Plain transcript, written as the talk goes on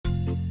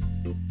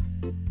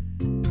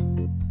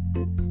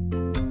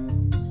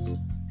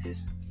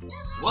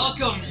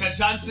Welcome to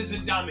Dunces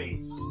and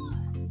Dummies.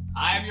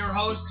 I am your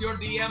host, your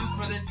DM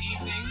for this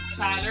evening,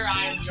 Tyler.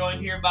 I am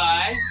joined here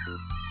by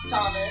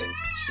Dalu,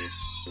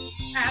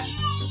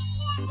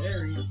 Aster,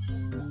 Hare,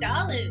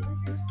 Dalu,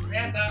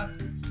 Samantha.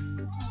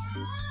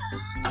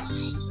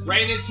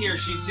 Raina's here.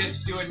 She's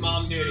just doing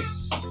mom duty.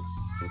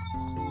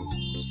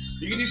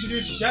 You can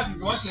introduce yourself if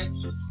you want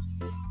to.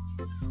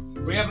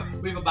 We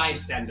have a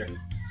bystander.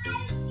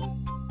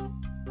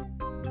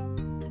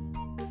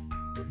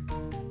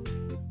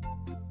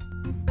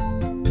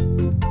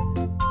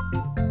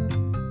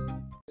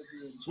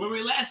 When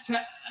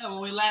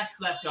we last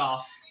left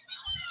off,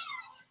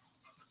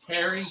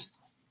 Hare,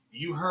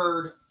 you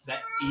heard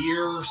that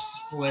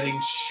ear-splitting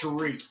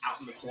shriek out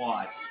in the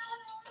quad.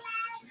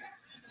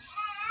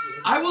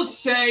 I will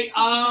say,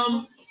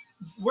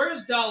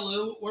 where's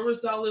Dalu? Where was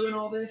Dalu in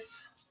all this?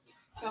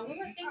 Dalu,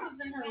 I think, was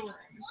in her room.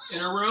 In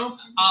her room?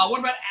 What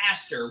about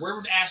Aster? Where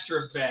would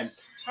Aster have been?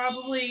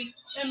 Probably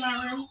in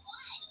my room.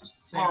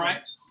 All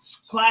right.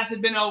 Class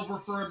had been over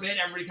for a bit.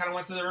 Everybody kind of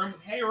went to their room.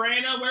 Hey,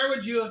 Raina, where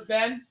would you have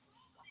been?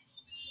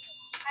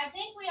 I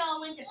think we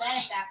all went to bed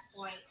at that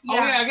point. Oh,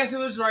 yeah, I guess it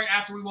was right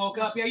after we woke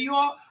up. Yeah, you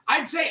all,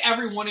 I'd say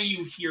every one of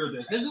you hear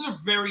this. This is a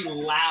very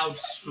loud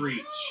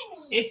screech.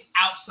 It's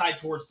outside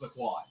towards the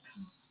quad.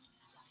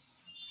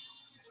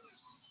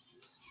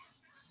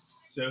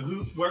 So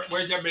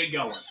where's everybody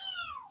going?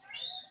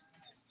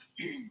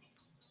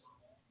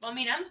 Well, I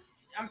mean,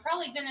 I'm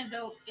probably gonna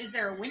go. Is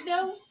there a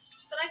window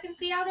that I can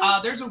see out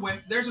of? There's a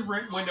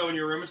window in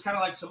your room. It's kind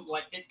of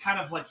like it kind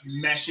of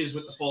meshes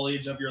with the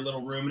foliage of your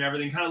little room and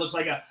everything. Kind of looks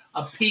like a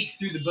peek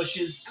through the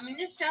bushes. I mean,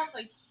 this sounds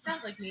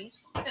like me.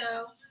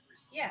 So,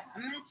 yeah,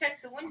 I'm gonna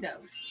check the window.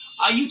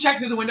 You check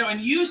through the window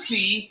and you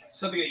see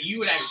something that you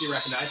would actually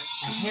recognize: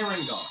 a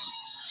heron.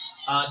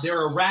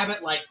 They're a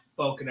rabbit-like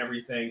folk and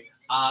everything.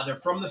 They're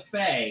from the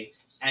Fae,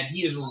 and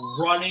he is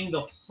running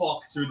the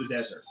fuck through the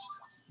desert,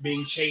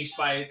 being chased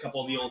by a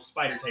couple of the old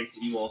spider takes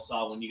that you all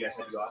saw when you guys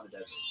had to go out in the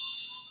desert.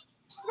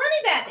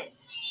 Running Rabbit.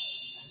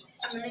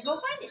 I'm gonna go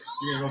find it.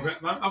 You're gonna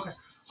go okay.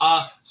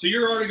 So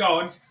you're already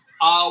going.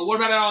 What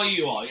about all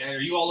you all? Are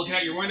you all looking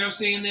out your window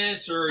seeing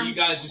this, or are you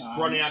guys just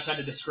running outside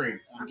to the screen?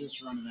 I'm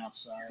just running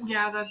outside.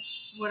 Yeah,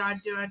 that's what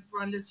I'd do. I'd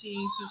run to see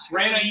who's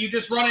Raina, you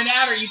just running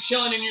out, or are you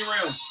chilling in your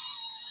room?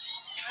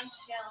 I'm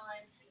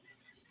chilling.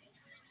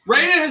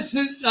 Raina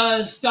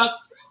has stuck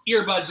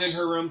earbuds in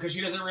her room because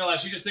she doesn't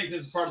realize. She just thinks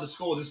this is part of the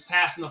school, just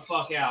passing the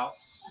fuck out.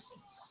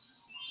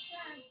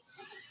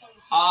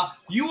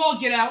 You all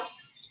get out.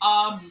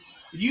 I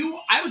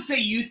would say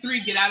you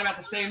three get out about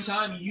the same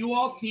time. You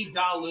all see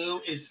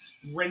Dalu is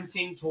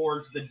sprinting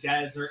towards the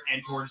desert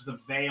and towards the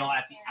vale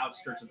at the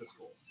outskirts of the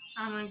school.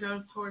 I'm gonna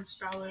go towards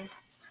Dalu.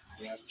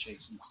 Yeah,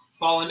 chasing.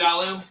 Following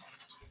Dalu.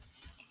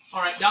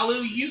 All right,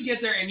 Dalu, you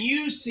get there and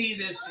you see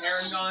this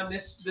Aragon,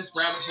 this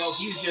rabbit folk.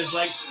 He's just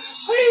like,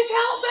 please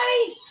help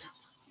me!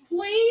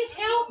 Please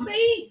help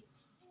me!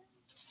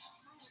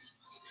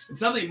 And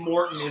suddenly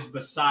Morton is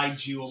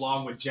beside you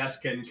along with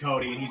Jessica and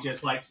Cody, and he's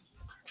just like,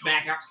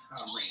 back up.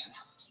 Oh, man.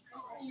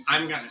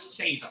 I'm going to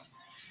save him.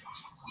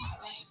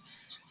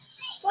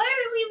 Why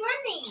are we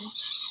running?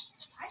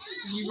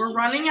 We were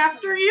running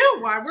after you.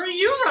 Why were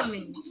you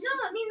running? No,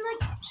 I mean,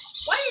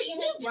 why are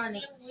you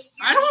running?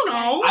 I don't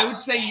know. I would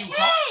say you...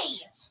 Hey!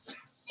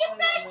 Get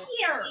back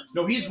here!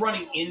 No, he's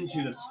running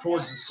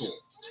towards the school.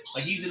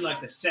 Like, he's in,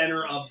 the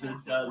center of the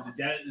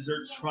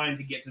desert trying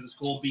to get to the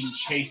school, being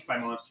chased by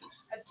monsters.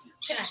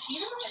 Can I see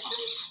the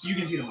monsters? You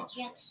can see the monsters.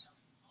 Yes.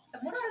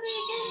 And what are they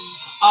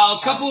again?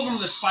 A couple of them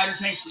are the spider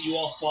tanks that you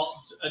all fought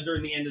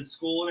during the end of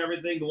school and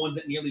everything, the ones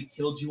that nearly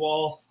killed you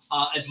all,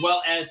 as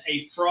well as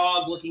a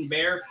frog-looking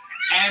bear.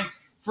 And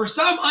for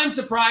some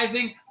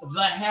unsurprising,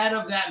 the head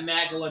of that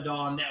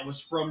megalodon that was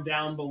from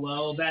down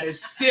below that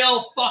is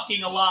still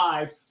fucking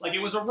alive. Like it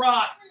was a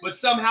rock, but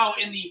somehow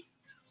in the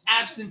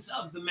absence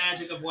of the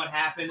magic of what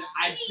happened,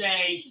 I'd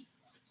say,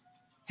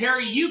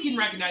 Harry, you can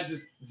recognize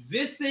this.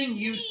 This thing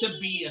used to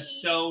be a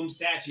stone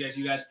statue as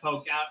you guys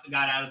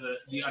got out of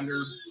the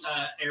under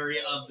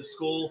area of the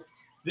school.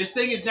 This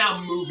thing is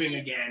now moving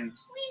again.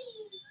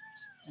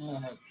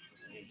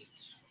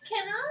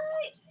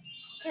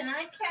 Can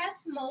I cast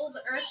Mold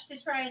Earth to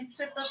try and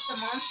trip up the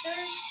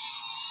monsters?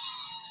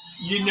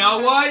 You know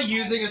what?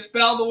 Using a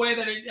spell the way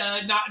that it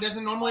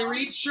doesn't normally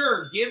read?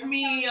 Sure. Give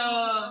me...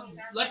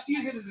 let's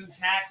use it as an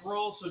attack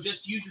roll, so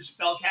just use your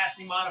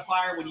spellcasting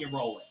modifier when you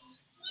roll it.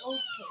 Okay.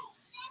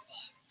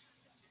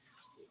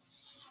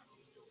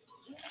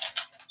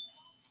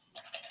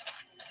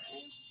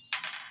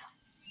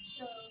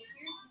 So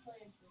here's the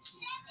plan for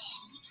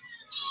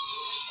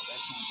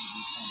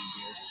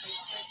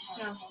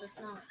No, that's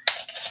not.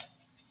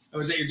 Oh,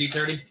 is that your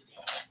D30?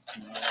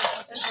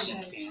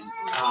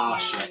 Oh,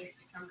 shit.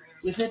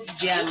 With it,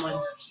 jam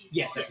one.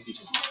 Yes, that's a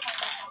D20.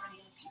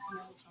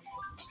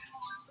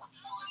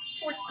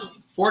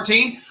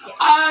 14.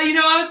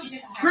 14?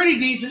 Pretty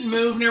decent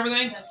move and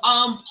everything.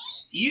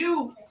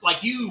 You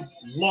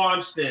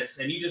launch this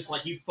and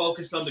you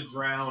focus on the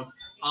ground.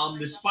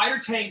 The spider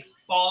tanks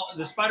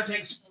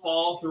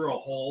fall through a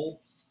hole.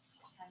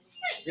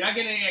 You're not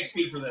getting any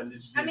XP for them.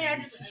 I mean,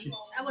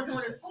 I wasn't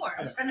what it's for.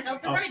 I was trying to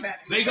help the running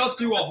back. They go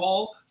through a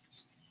hole.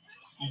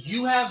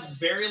 You have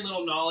very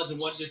little knowledge of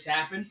what just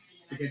happened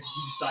because you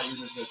just thought you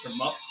were just going to trip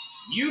them up.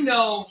 You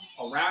know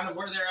around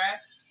where they're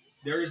at,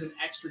 there is an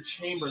extra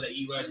chamber that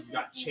you guys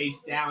got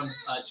chased up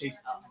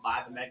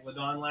by the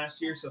Megalodon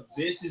last year. So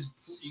this is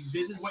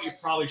what you're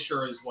probably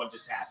sure is what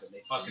just happened.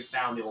 They fucking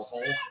found the old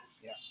hole.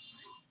 Yeah.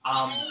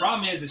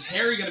 Problem is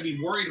Harry going to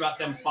be worried about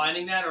them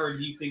finding that, or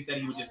do you think that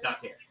he would just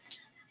not care?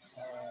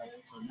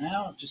 For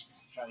now, just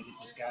try to get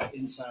this guy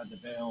inside the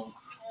bell,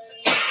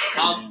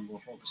 and then we'll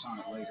focus on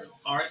it later.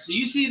 All right, so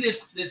you see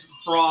this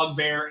frog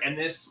bear and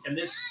this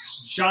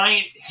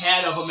giant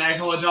head of a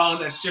megalodon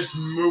that's just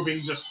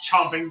moving, just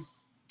chomping.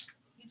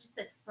 You just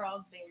said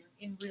frog bear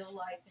in real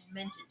life and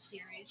meant it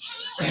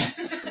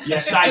seriously.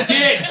 Yes, I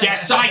did.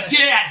 Yes, I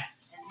did.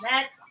 And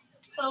that,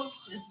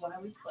 folks, is why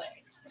we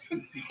play.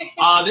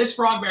 This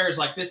frog bear is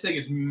like, this thing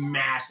is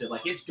massive.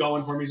 Like, it's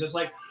going for me. It's just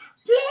like,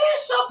 please,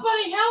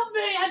 somebody help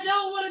me. I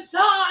don't want to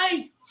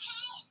die.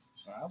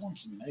 So I want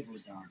some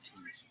megalodon too.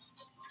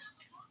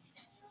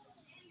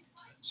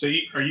 So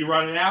are you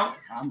running out?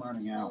 I'm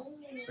running out.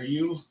 Are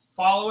you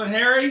following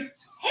Harry?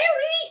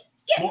 Harry,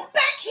 get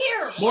back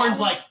here. Morton's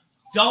like,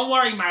 don't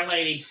worry, my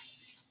lady.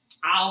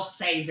 I'll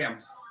save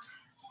him.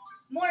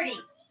 Morty,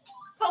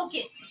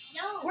 focus.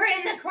 No. We're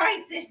in the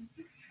crisis.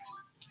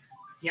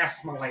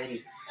 Yes, my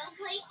lady. Don't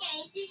play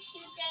games. It's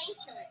too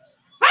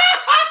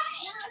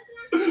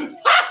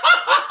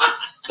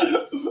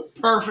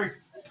dangerous.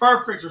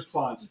 Perfect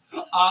response.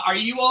 Are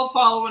you all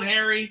following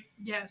Harry?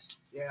 Yes.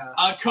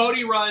 Yeah.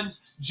 Cody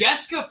runs.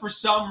 Jessica, for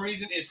some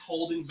reason, is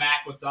holding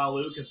back with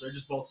Dalu because they're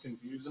just both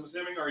confused, I'm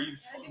assuming. Or are you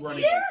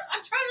running? Yeah,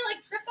 I'm trying to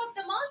like trip up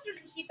the monsters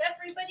and keep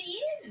everybody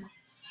in.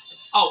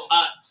 Oh,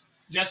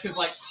 Jessica's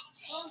like,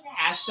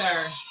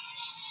 Aster.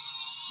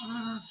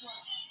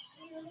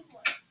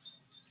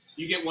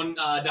 You get one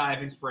die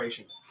of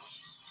inspiration.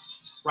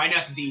 Right now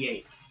it's a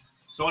D8.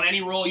 So on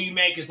any roll you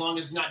make, as long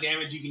as it's not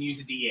damage, you can use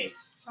a D8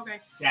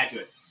 Okay. to add to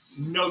it.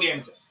 No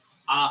damage.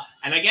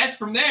 And I guess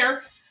from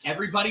there,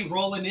 everybody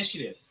roll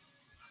initiative.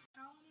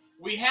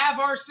 We have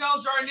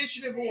ourselves our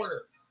initiative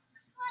order.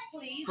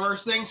 Please.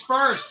 First things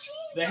first,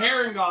 the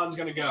Harengon's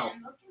going to go.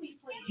 Look at me,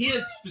 please. He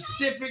is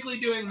specifically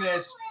doing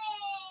this.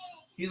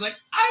 He's like,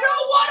 I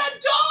don't want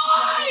to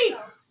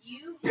die!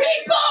 You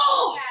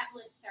People!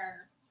 tablet,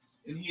 sir.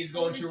 And he's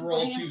going to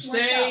roll 2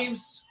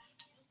 saves.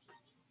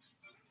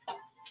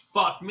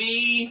 Fuck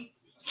me.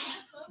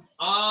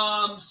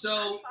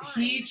 So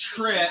he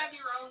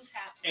trips,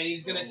 and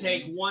he's going to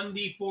take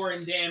 1d4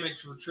 in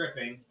damage for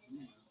tripping.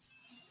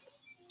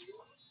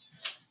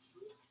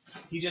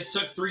 He just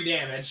took 3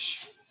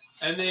 damage.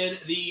 And then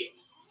the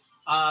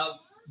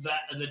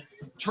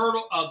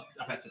turtle,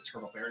 that's a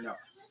turtle bear, no.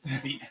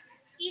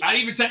 I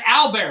even said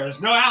owlbear.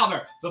 There's no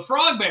owlbear. The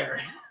frog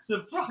bear.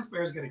 The frog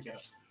bear's going to get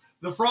him.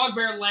 The frog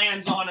bear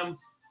lands on him.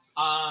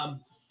 I'm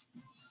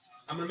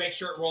going to make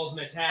sure it rolls an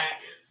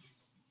attack.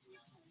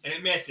 And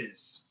it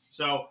misses.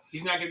 So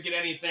he's not going to get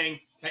anything.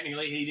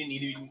 Technically, he didn't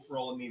need to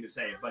roll and need to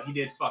save, but he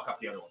did fuck up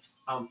the other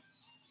one.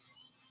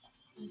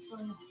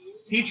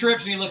 He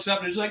trips and he looks up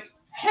and he's like,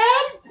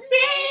 help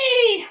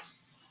me!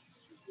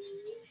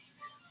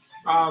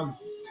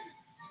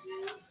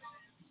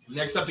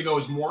 Next up to go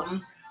is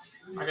Morton.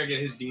 I gotta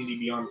get his D&D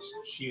Beyond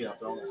sheet up,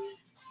 don't I?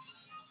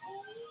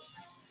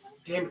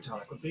 Damn it,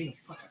 Tyler, quit being a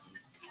fuck up.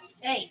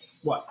 Hey.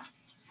 What?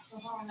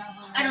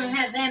 I don't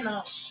have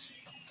ammo.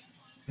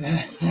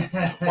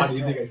 Why do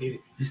you think I did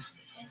it?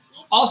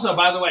 Also,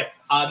 by the way,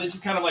 this is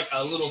kind of like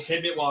a little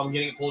tidbit while I'm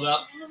getting it pulled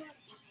up.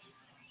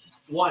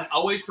 One,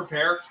 always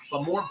prepare,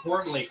 but more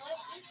importantly,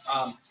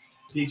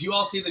 did you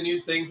all see the new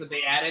things that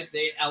they added?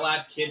 They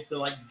allowed kids to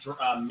like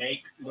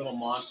make little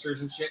monsters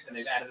and shit, and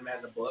they've added them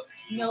as a book.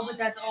 No, but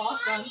that's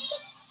awesome.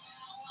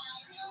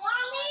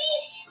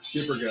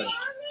 Super good.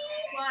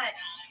 What?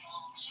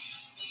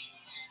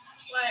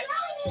 What?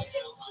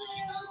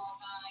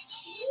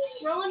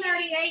 Roll a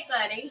 38,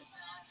 buddy.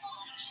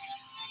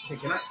 Hey,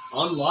 can I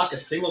unlock a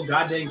single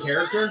goddamn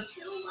character?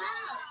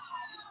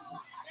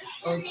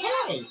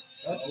 Okay.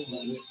 That's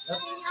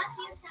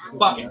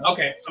Fuck it.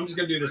 Okay, I'm just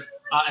gonna do this.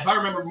 If I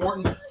remember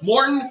Morton,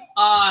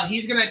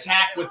 he's gonna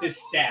attack with his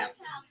staff.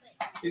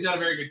 He's not a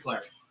very good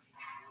cleric.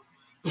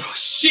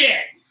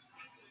 Shit.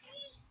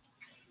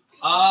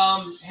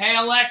 Hey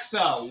Alexa,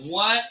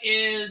 what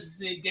is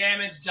the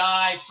damage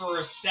die for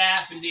a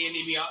staff in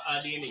D&D?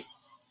 I don't know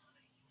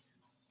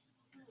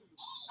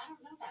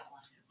that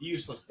one.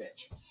 Useless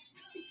bitch.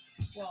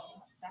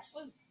 Well, that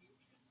was.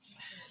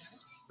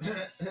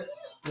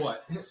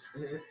 What?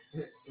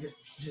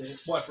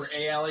 What for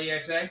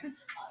ALEXA?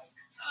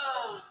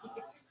 Oh.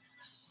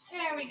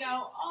 There we go.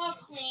 All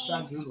clean.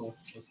 on Google.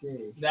 Let's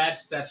see.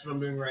 That's what I'm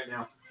doing right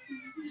now.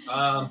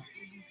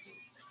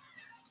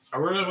 I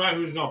really like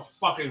who's gonna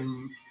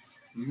fucking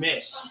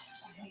miss.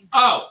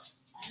 Oh,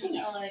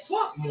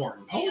 fuck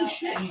Morton. Holy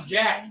shit, he's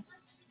jacked.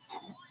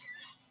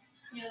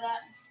 You know that?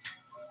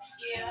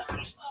 Yeah.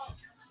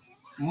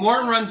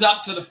 Morton runs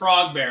up to the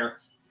frog bear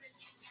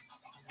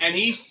and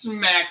he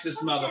smacks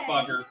this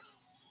motherfucker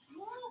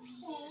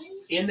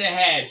in the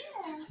head,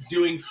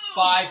 doing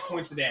 5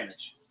 points of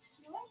damage.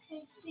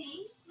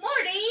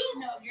 Morty!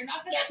 No, you're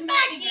not gonna Get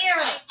back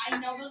here! I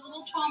know those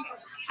little chompers.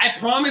 I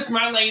promise,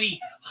 my lady,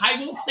 I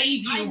will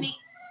save you.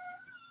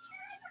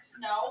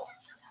 No.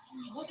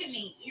 Look at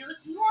me. You aren't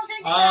gonna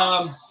get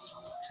out.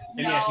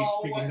 And yeah, she's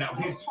speaking that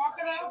way. Talk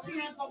it out to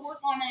me. Go work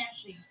on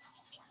Ashley.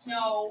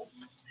 No.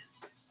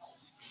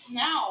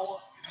 Now.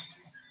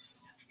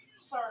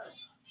 Sir.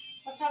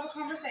 Let's have a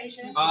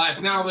conversation.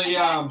 It's now the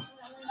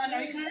I know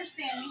you can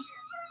understand me.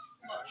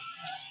 Look.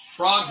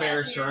 frog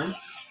bear's turn.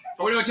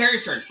 Oh, wait, no, it's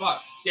Harry's turn.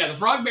 Fuck. Yeah, the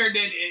frog bear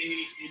did.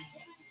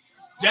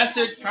 Just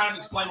to kind of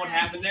explain what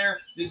happened there,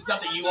 this is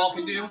stuff that you all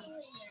can do.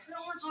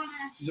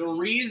 The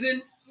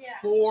reason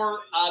for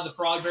the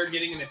frog bear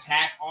getting an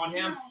attack on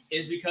him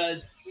is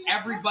because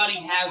everybody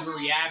has a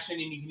reaction,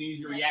 and you can use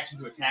your reaction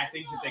to attack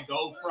things if they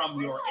go from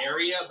your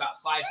area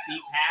about 5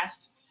 feet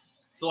past.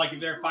 So, like, if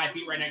they're 5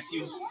 feet right next to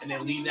you and they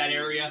leave that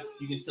area,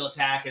 you can still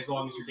attack as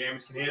long as your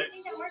damage can hit it.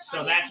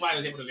 So that's why I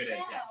was able to get an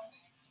attack.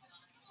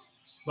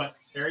 But,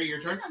 Harry,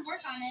 your turn.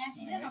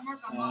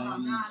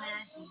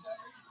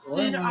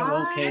 Where am I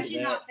located Actually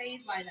at not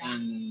phased by that.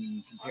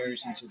 in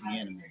comparison to the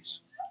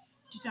enemies?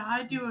 Did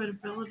I do an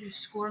ability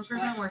score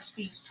improvement or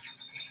feat?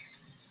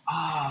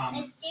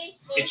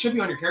 It should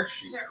be on your character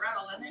sheet.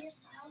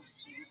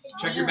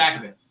 Check your back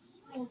of it.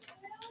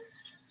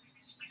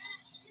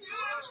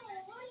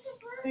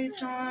 3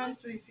 times,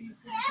 3 feet.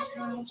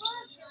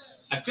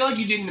 I feel like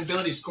you did an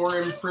ability score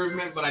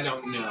improvement, but I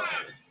don't know.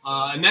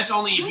 And that's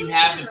only if you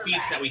have the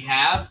feats that we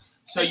have.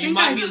 So you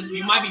might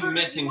be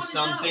missing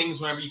some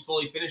things whenever you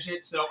fully finish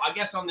it. So I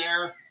guess on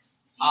there,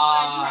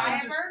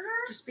 Try a burger?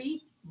 Just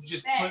feet?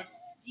 just Beth, put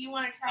do you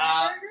want to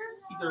try a burger?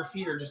 either a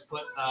feat or just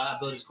put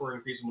ability score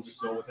increase, and we'll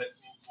just go with it.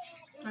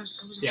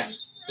 Yeah.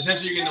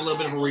 Essentially, you're getting a little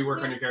bit of a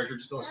rework on your character,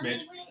 just a little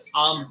smidge.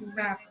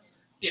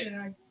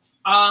 Yeah.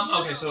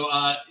 Okay, so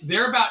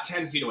they're about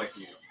 10 feet away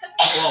from you.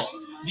 Well,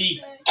 the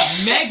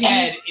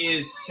Meghead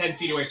is 10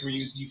 feet away from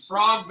you. The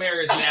frog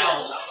bear is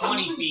now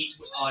 20 feet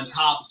on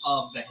top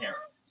of the Hare.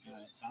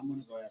 Alright, I'm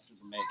going to go after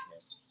the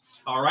Meghead.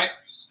 All right,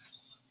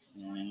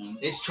 And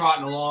it's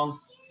trotting along.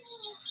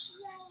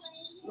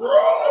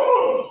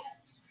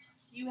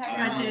 You have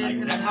I your did. own.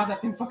 Is that how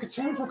that thing fucking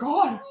sounds? Oh,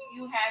 God.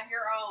 You have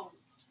your own.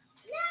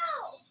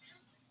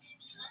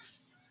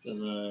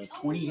 does a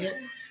 20 hit?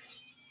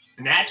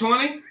 And that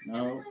 20?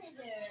 No.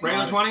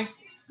 Regular 20?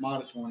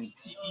 Mod at 20.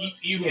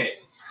 You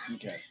hit.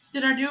 Okay.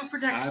 Did I do it for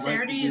I'd like to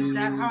dexterity? Is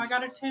that do- how I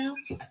got it too?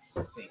 I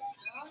think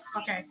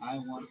Okay. I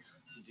want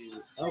to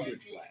do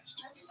Eldritch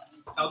Blast.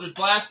 Eldritch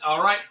Blast.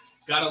 All right.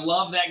 Gotta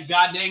love that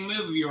goddamn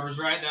move of yours,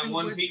 right? That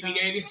 1 feat we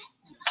gave you.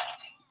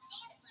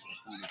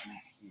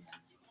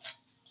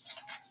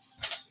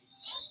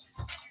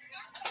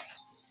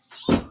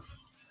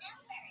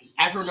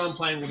 After we're done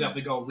playing, we'll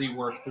definitely go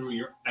rework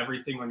through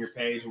everything on your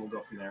page, and we'll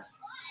go from there.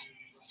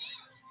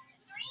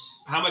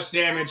 How much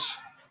damage?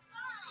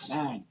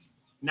 9.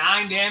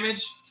 9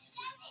 damage.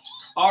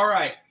 All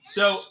right.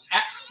 So,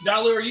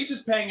 Dalu, are you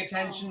just paying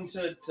attention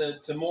to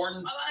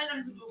Morton?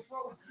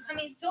 I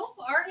mean, so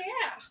far,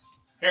 yeah.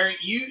 Harry,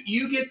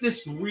 you get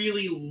this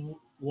really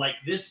like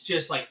this.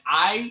 Just like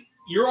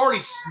you're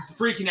already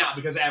freaking out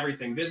because of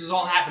everything. This is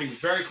all happening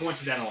very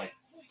coincidentally.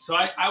 So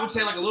I would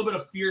say like a little bit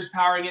of fear is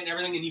powering it and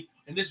everything,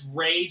 and this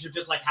rage of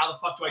just like how the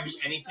fuck do I do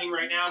anything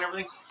right now and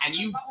everything, and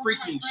you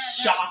freaking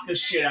shock the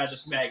shit out of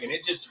this Meg, and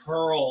it just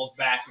hurls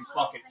back in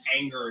fucking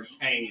anger and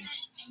pain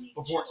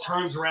before it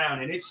turns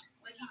around, and it's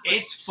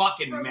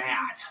fucking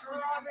mad.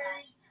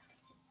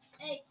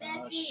 Hey,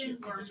 Bethy.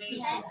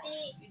 Bethy.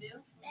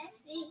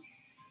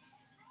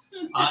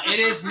 It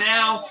is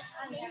now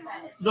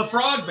the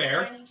frog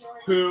bear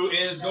who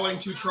is going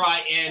to try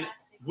and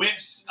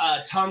whips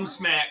tongue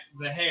smack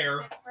the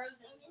Hare.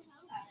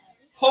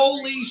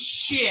 Holy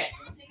shit!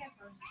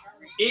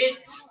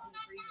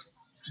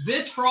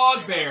 This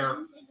frog bear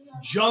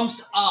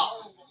jumps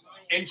up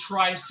and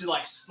tries to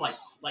like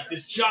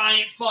this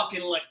giant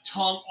fucking like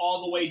tongue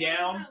all the way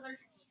down.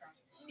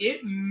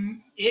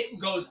 It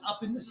goes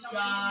up in the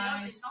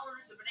sky.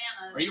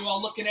 Are you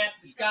all looking at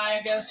the sky,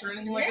 I guess, or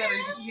anything like that? Or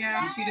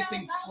you see this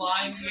thing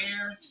fly in the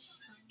air?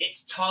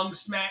 Its tongue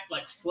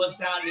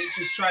slips out, and it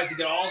just tries to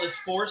get all this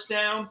force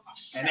down.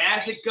 And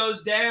as it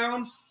goes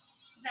down, Is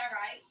that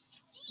right?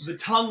 the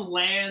tongue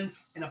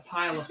lands in a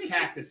pile of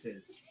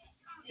cactuses,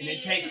 and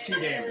it takes 2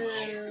 damage.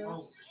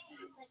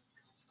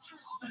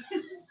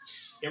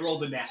 It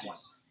rolled a nat 1.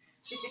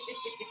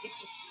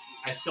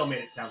 I still made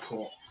it sound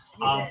cool.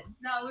 No, it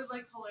was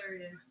like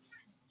hilarious.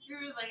 It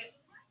was like,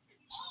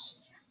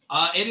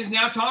 It is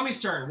now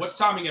Tommy's turn. What's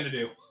Tommy going to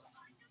do?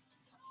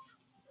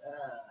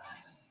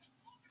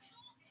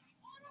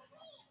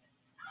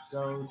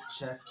 Go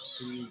check to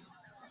see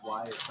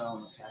why it fell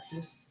in the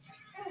cactus.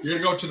 You're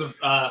going to go to the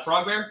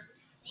frog bear?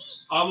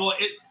 Well,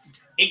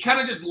 it kind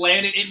of just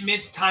landed. It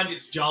mistimed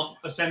its jump,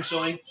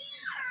 essentially.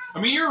 I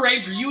mean, you're a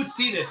ranger. You would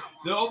see this.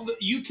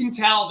 You can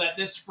tell that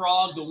this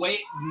frog, the way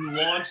it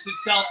launched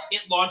itself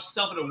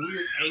at a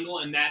weird angle,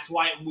 and that's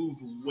why it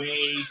moved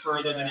way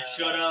further than it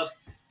should have.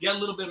 You got a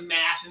little bit of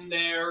math in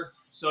there.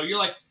 So you're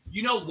like,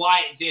 you know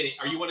why it did it.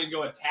 Are you wanting to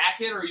go attack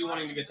it, or are you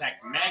wanting to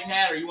attack the mag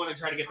hat, or you want to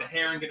try to get the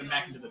Hare and get him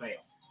back into the veil?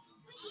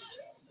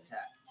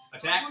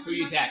 Attack? Who are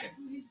you attacking?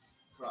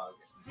 Frog.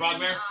 Frog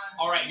bear?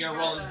 All right, you're going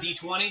to roll a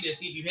d20 to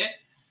see if you hit.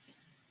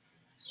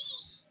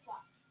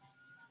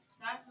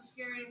 That's the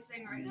scariest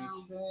thing right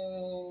now.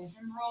 Okay.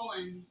 I'm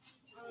rolling.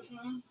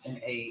 An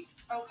 8.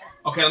 Okay.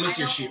 Okay, let me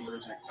see your sheet for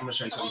a second. I'm going to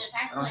show you something.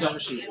 I don't have a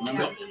sheet.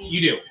 Remember?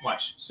 You do.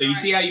 Watch. So you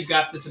see how you've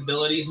got this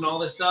abilities and all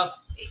this stuff?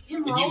 If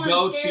you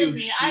go to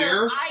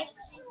here,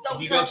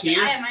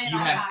 you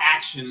have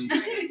actions.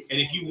 And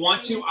if you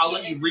want to, I'll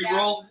let you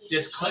re-roll.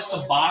 Just click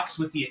the box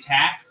with the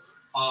attack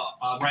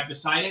right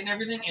beside it and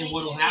everything. And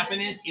what will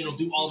happen is it'll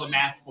do all the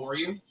math for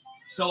you.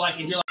 So like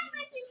if you're like,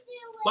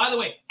 by the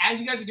way, as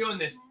you guys are doing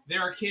this,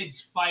 there are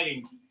kids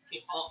fighting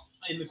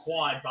in the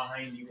quad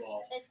behind you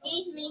all.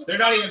 Excuse me. They're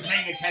not even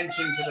paying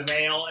attention to the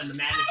veil and the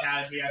madness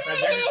out of the outside.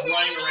 They're just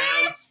running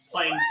around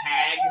playing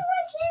tag,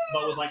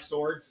 but with like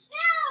swords.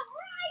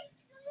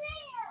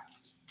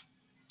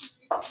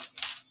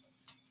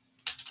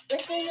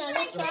 This is not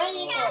a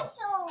triangle.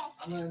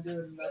 I'm gonna do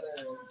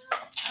another.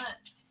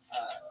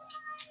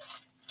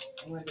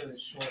 I'm gonna do a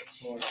short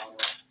sword on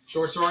it.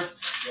 Short sword?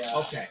 Yeah.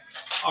 Okay.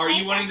 Are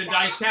you wanting the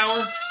dice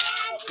tower?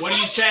 What do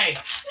you say?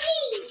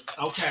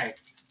 Okay.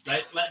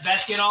 Let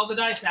Beth get all the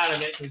dice out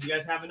of it, because you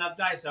guys have enough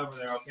dice over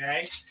there,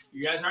 okay?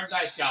 You guys aren't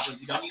dice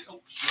goblins. You don't need...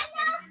 Oh, shit.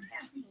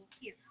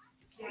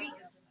 There you go.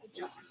 Good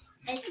job.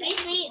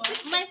 Excuse me,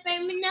 my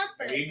favorite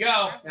number. There you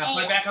go. Now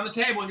put it back on the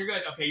table and you're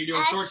good. Okay, you're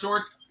doing short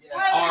sword? Yeah.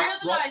 All right, Tyler, you're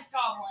the roll. dice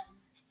goblin.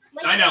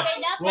 I know.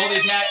 Roll the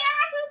attack.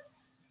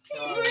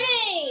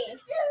 Three.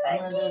 I'm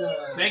gonna do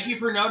the. Thank you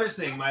for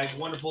noticing my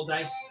wonderful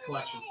dice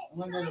collection. I'm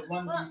gonna do the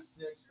 1d6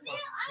 plus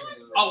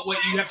 2. Oh, wait,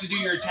 you have to do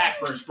your attack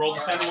first. Roll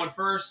the center one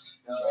first.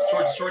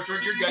 Short sword,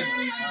 you're good.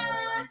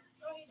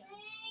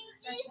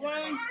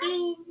 1,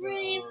 2,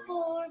 3,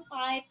 4,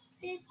 5,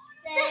 6,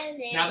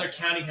 7. Now they're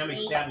counting how many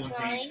stab wounds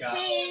they each got.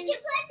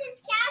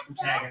 I'm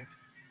tagging.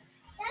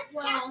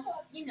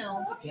 Well, you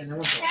know, Damn, that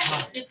one's so that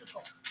tough. is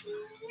difficult.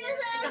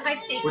 It's a high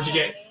stakes. What'd you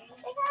get?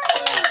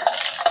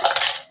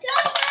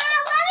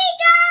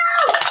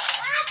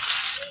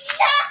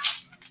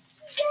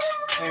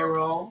 Hey,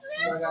 roll.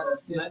 So I got a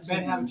Let 15.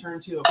 Ben have a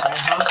turn too, okay?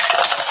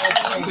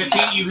 Huh?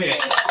 15, you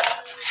hit.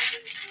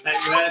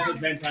 That's what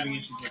Ben's having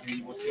issues with.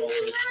 He wants to roll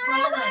first.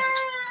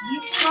 You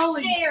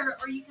can share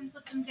or you can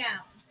put them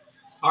down.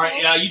 All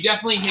right, you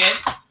definitely hit.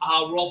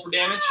 Roll for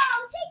damage.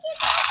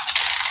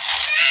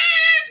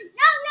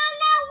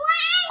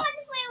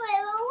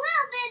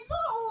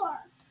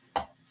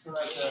 So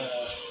that's a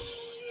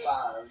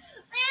 5.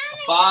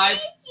 A 5.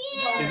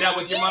 Is that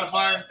with your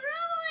modifier?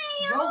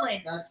 Roll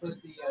it. That's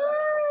with the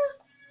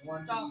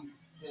 1d6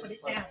 Put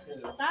it plus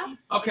down.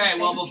 2. Okay,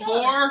 well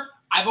before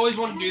I've always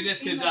wanted to do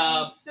this because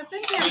so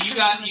you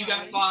got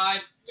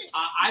 5.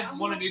 I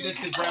want to do this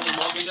because Bradley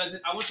Logan does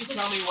it. I want you to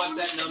tell me what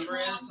that number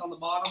is on the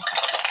bottom.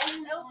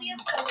 It'll be a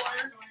 4.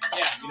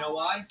 Yeah, you know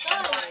why?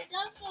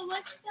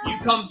 You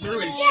come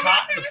through and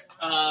chop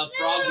the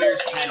frog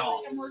bear's head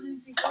off,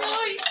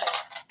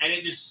 and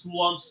it just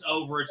slumps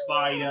over its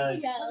body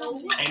does,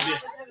 and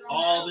just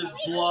all this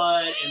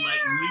blood and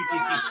like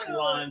mucusy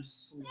slime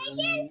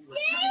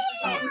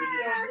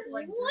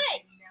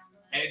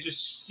and it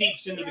just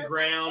seeps into the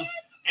ground.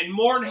 And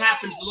Morton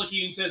happens to look at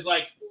you and says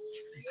like,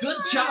 "Good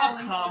job,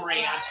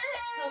 comrade.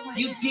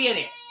 You did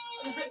it."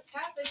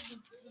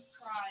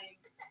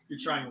 You're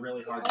trying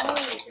really hard.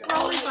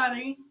 Rolly,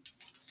 buddy.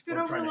 Scoot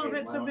I'm over trying a to little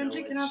hate bit so him.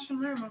 Benji can have some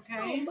room, okay?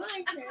 I'm trying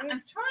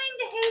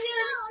to hate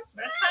him,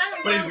 but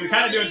I But we're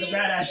kind of doing some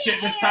badass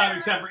shit this time,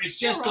 except for it's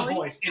just the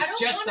voice. It's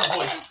just the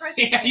voice.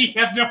 Yeah, you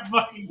have no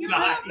fucking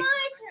dice.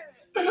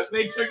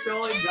 They took the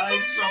only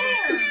dice from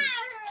it.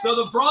 So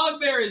the frog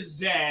bear is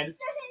dead.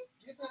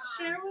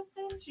 Share with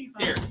Benji,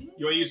 Here, buddy.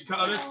 you want to use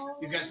Koda's?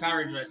 He's got his Power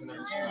Ranger dice in there.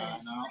 No,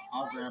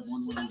 I'll grab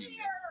one when I need it.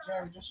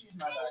 Jeremy, just use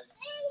my dice.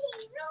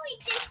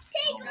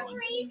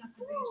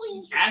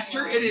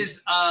 Aster, it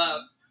is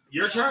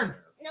your turn.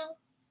 No.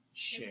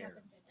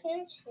 Share.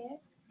 Can't share.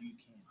 You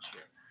can't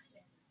share.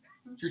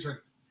 It's your turn.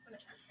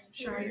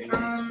 Sure.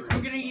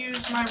 I'm gonna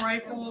use my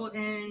rifle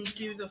and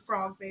do the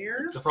frog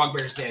bear. The frog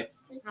bear's dead.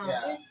 Oh.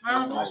 Yeah.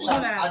 Well, I show chopped, I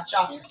that.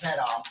 chopped his head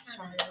off.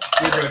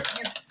 You're good.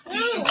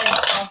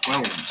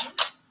 Well,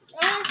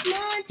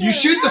 You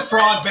shoot the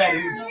frog bear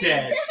and it's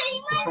dead.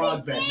 The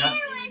frog bear. Not,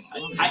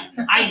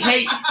 I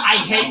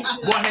hate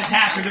what has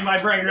happened in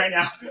my brain right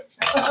now.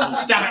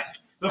 Stop it.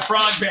 The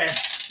frog bear.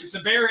 It's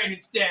the bear and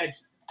it's dead.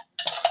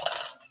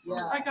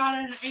 Yeah. I got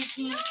an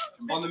 18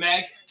 On the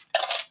mag?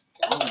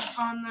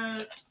 on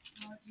the,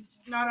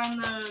 not on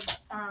the,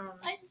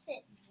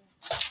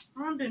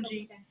 on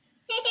Benji.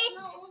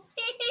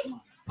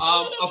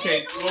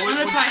 Okay. What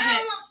if I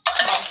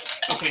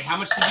hit? Okay, how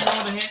much did you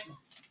roll to hit?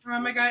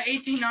 I got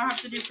 18. I'll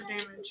have to do for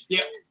damage.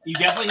 You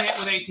definitely hit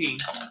with 18.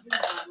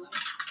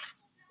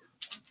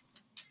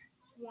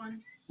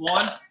 1.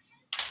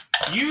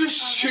 You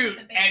shoot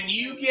and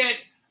you get,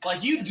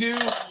 like, you do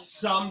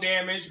some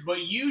damage,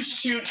 but you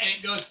shoot and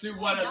it goes through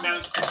what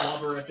amounts to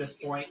blubber at this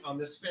point on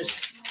this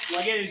fish.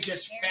 Like, it is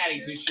just fatty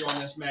tissue on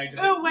this magnet.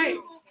 Oh, wait.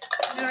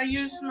 Did I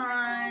use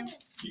my...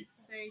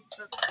 They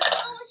took...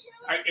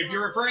 All right, if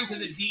you're referring to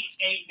the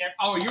D8,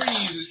 oh, you're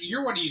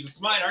going to use a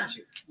smite, aren't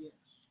you?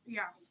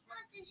 Yeah.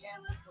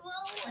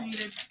 I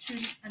needed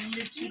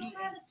 2d8.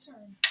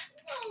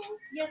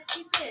 Yes,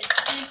 you did.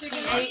 And if you're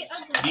gonna be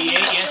ugly, D8, you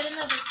get yes.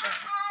 another turn.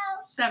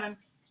 7.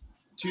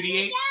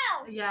 2d8,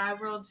 Yeah, I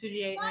rolled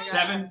 2d8 and I got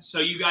 7. So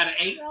you got an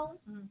 8.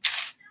 Mhm.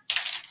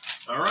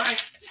 All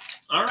right.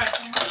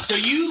 So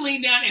you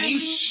lean down and you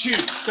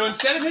shoot. So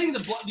instead of hitting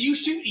the you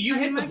shoot. You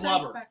hit the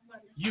blubber.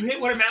 You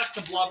hit what amounts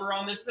to blubber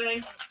on this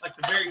thing, like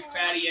the very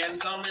fatty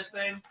ends on this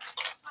thing.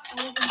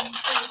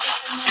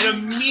 And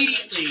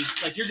immediately,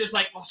 like, you're just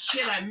like, well,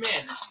 shit, I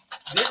missed.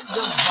 This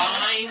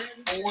divine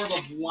orb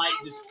of light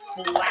just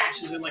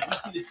flashes, and like you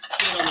see the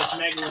skin on this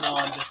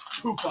megalodon just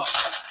poof up.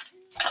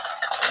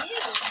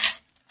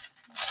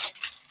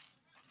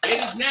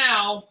 It is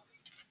now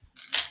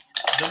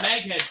the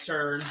Meghead's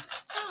turn.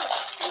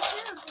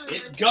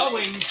 It's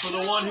going for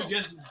the one who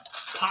just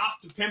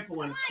popped a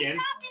pimple in the skin.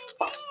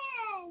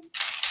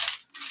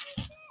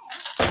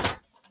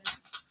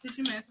 Did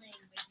you miss?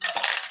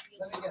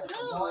 Let me guess.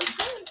 No, I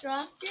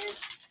dropped it.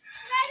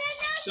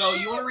 So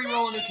you want to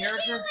re-roll a new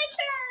character?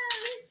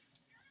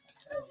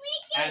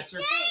 Aster,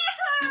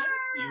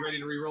 you ready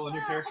to re-roll a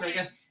new character, I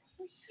guess?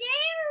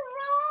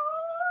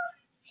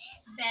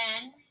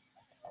 Ben,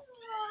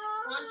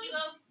 why don't you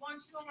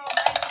go roll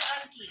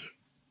right the key?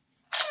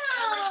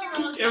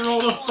 It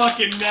rolled a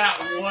fucking nat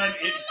 1.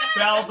 It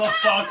fell the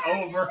fuck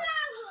over.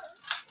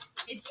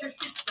 It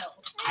tricked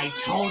itself. I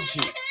told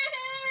you.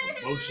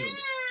 Emotional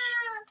damage.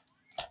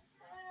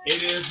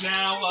 It is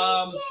now,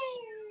 Roland.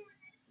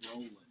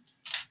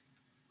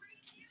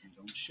 If you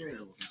don't share, we're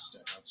going to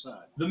step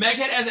outside. the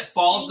Meghead, as it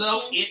falls,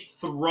 though, it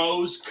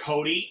throws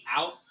Cody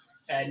out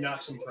and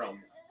knocks him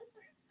prone.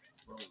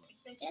 Roland.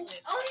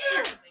 Oh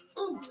no!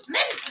 Ooh,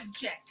 medicine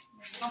check.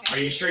 Are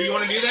you sure you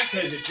want to do that?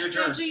 Because it's your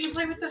turn. Do you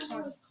play with this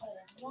one?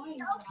 Oh,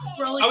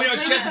 no,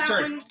 it's Jess's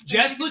turn.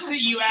 Jess looks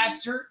at you,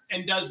 Aster,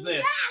 and does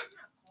this.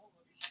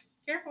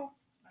 Careful.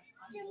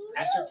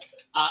 Aster,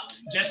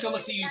 Jessica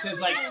looks at you and says,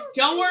 like,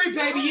 don't worry,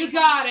 baby, you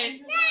got it.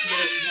 You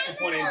get a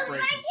point of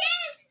inspiration.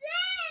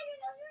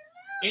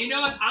 And you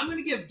know what? I'm going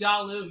to give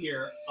Dalu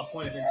here a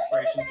point of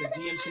inspiration because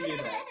DMs can do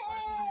that.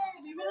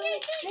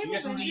 You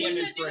get some DM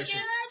inspiration.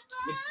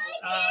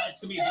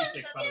 It's going to be a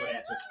D6, by the way,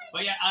 after.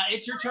 But yeah,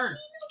 it's your turn.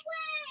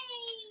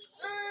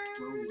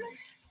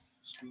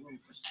 Roland.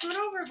 Scoot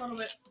over a little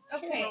bit.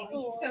 Okay,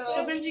 So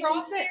so Benji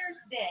can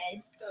Crosshair's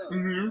dead.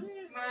 Mm-hmm.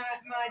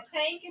 My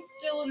tank is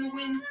still in the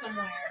wind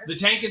somewhere. The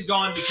tank is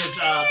gone because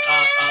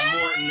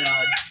Morton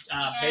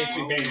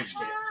basically banished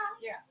it.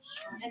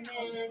 And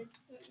then,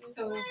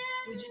 so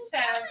we just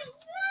have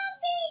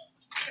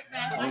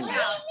Watch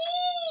out.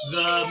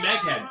 The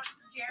Meghead.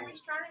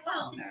 Jeremy's trying to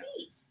help.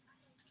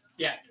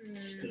 Yeah.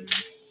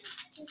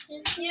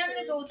 Yeah, I'm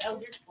gonna go with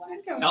Eldritch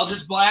Blast.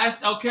 Eldritch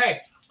Blast.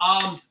 Okay.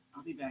 I'll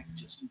be back in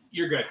just a minute.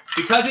 You're good.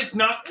 Because it's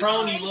not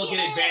prone, you will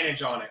get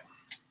advantage on it.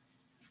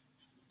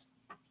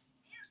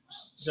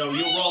 So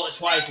you'll roll it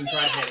twice and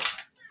try to hit it.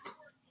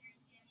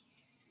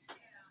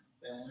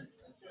 Ben.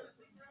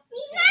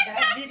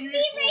 That didn't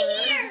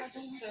work.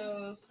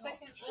 So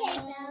second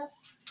roll.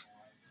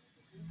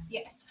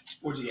 Yes.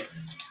 What'd you get?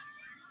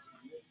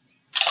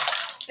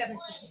 17.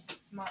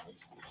 Modded.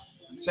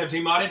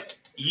 17 modded.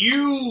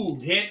 You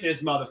hit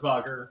this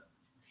motherfucker.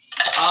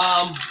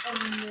 And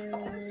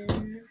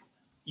then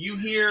You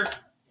hear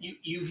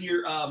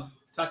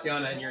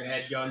Tatiana in your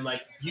head going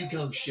like, "You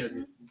go,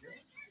 sugar."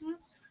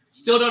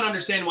 Still don't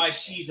understand why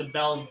she's a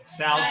belle of the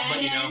South,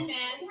 but you know. Come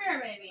here,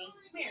 baby.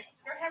 Come here.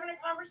 They're having a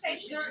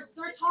conversation.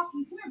 They're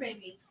talking. Come here,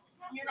 baby.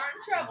 You're not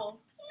in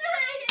trouble.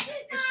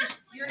 It's just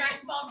you're not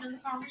involved in the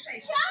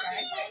conversation,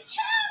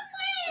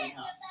 right?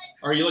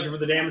 Are you looking for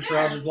the damage for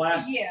Eldritch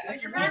Blast? yeah.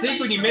 You think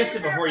when you missed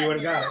it before, you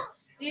would have got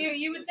it.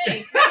 You would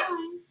think.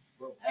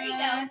 There you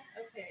go.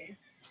 Okay.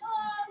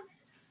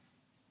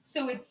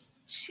 So it's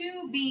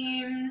 2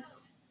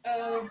 beams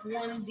of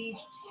 1d10.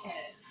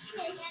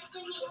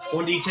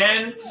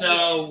 1d10,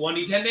 so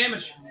 1d10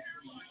 damage.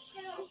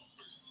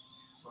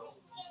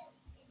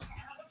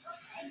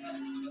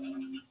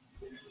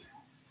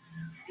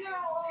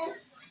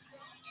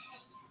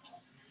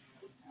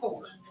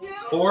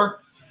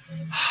 Four.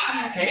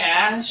 Hey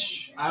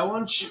Ash,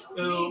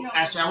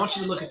 Aster, I want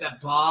you to look at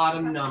that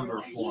bottom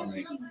number for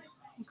me.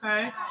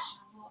 Okay.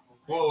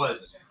 What was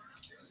it?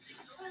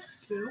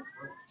 2.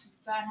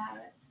 Bad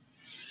habit.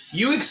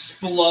 You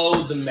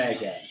explode the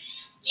Mega.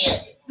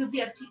 Does he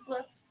have teeth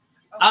left?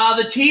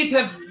 The teeth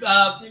have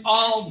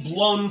all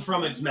blown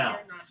from its mouth.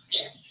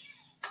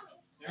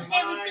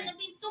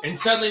 And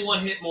suddenly one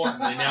hit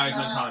Morton, and now he's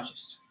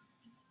unconscious.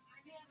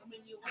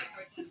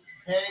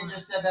 Harry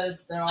just said that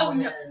they're all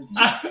no. his.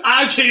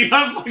 I'm kidding.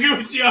 I'm fucking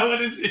with you.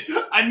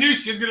 I knew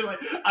she was gonna like.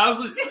 I was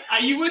like,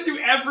 you went through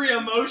every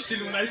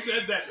emotion when I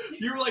said that.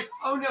 You were like,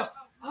 oh no,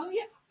 oh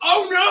yeah,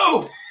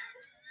 oh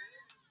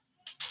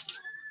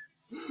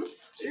no.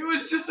 It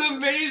was just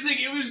amazing.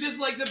 It was just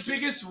like the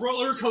biggest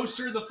roller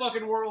coaster in the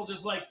fucking world.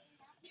 Just like.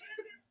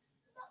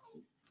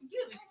 You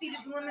have exceeded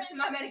the limits of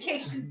my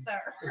medication,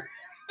 sir.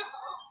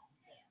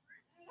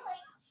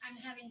 I'm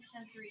having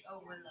sensory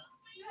overload.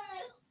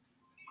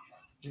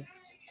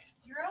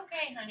 You're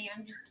okay, honey.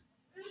 I'm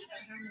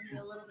having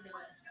a little bit of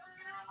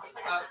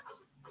a.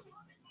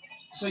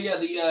 So yeah,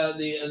 the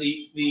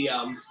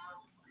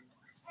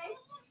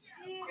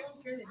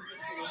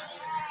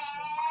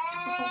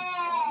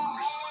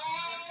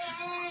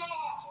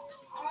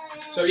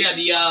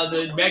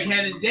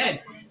Meghead is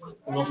dead.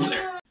 We'll go from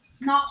there.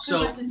 Not the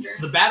So messenger.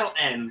 the battle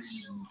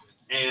ends,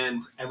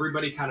 and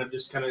everybody kind of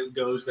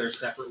goes their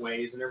separate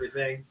ways and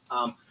everything.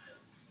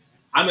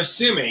 I'm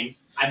assuming,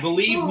 I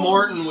believe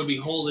Morton would be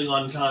holding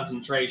on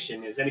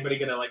concentration. Is anybody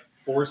gonna like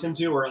force him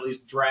to, or at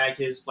least drag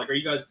his? Like, are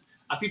you guys?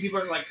 A few people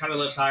are like kind of a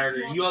little tired.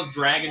 Are you all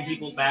dragging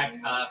people back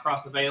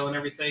across the veil and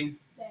everything?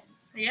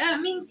 Yeah, I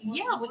mean,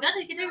 yeah, we got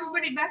to get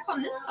everybody back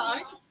on this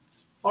side.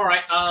 All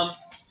right.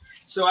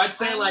 So I'd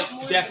say like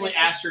definitely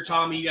Aster,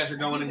 Tommy, you guys are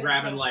going and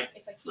grabbing like.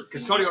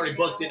 Because Cody already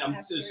booked it, I'm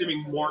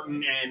assuming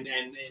Morton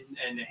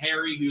and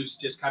Harry, who's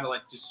just kind of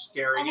like just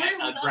staring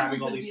at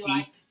grabbing all these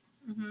teeth.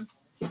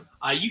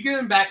 You get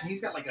him back, and he's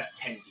got like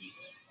 10 teeth.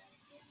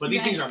 But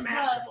these things are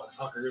massive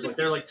motherfuckers. Like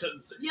they're like The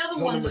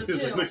other one like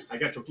this. too. Like, look, I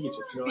got tortilla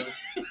chips. You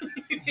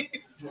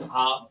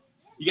know.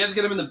 You guys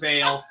get him in the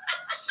veil.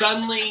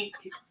 Suddenly,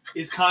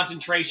 his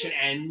concentration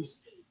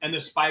ends, and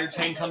the spider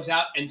tank comes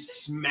out and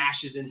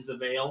smashes into the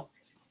veil.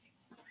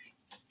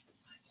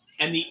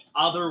 And the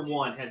other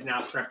one has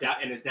now crept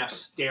out and is now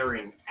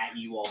staring at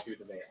you all through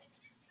the veil.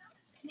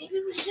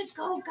 Maybe we should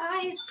go,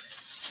 guys.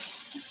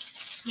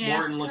 Yeah.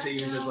 Morton looks at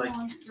you and says, like,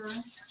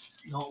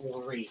 don't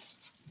worry.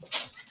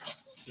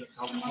 It's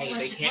okay.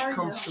 They can't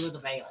come through the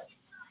veil.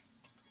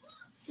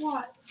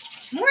 What?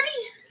 Morty,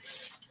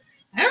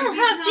 I don't know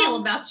how I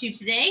feel about you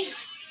today.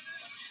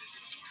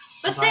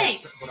 But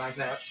thanks. What I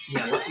said,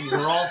 yeah,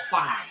 we're all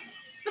fine.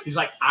 He's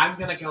like, I'm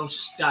going to go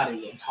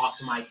study and talk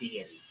to my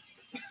deity.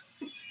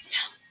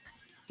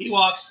 He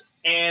walks,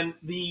 and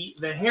the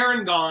Hare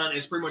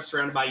is pretty much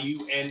surrounded by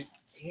you, and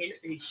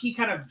he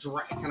kind of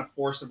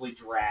forcibly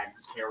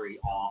drags Harry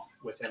off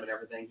with him and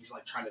everything. He's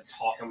like trying to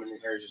talk him, and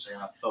Harry's just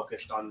kind of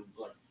focused on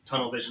like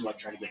tunnel vision, like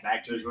trying to get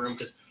back to his room.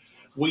 Because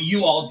what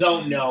you all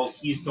don't know,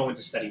 he's going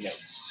to study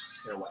notes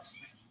in a way.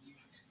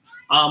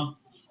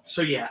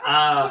 So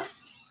yeah,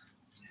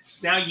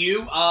 it's now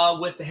you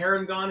with the Hare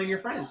and your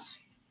friends.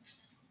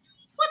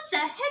 What the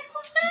heck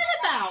was that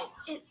about?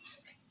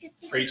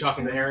 Are you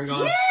talking to Hare and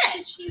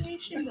Yes.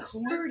 Situation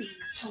 40.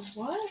 A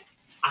what?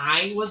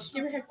 I was.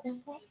 You ever had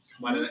corn pops?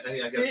 Why did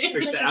I gotta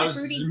fix that? I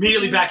was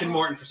immediately back in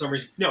Morton for some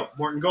reason. No,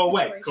 Morton, go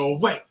away. Go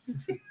away.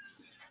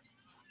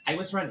 I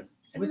was running,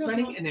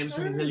 and I was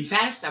running really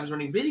fast.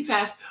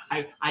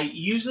 I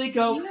usually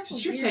go to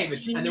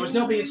Strixhaven, and there was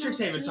nobody at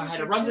Strixhaven, so I had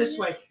to run this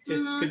way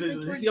because this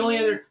is the only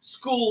other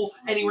school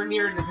anywhere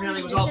near it, and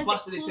apparently it was all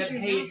busted. They said,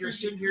 hey, if you're a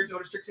student here, go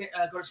to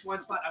Strixhaven, go to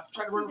Swine Spot. I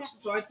tried to run to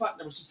Swine Spot, and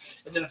there was just,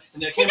 and then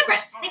I came across.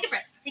 Take a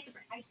breath.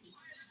 I see.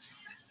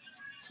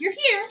 You're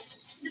here.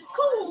 It's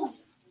cool.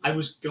 I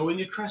was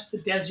going across the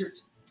desert,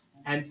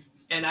 and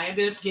I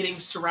ended up getting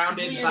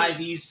surrounded by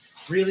these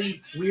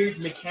really weird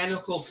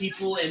mechanical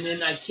people, and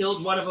then I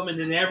killed one of them, and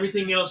then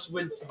everything else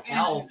went to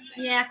hell.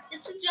 Yeah,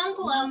 it's a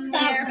jungle out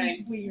there.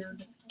 That's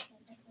weird.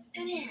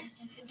 It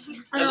is.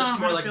 I It don't looks know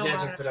more how like to feel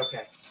desert, about but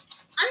okay.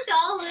 I'm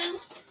Dalu.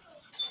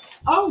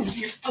 Oh,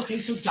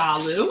 okay, so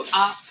Dalu,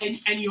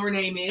 and your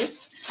name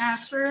is?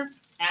 Aster.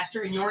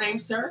 Aster, and your name,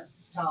 sir?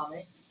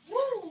 Tommy.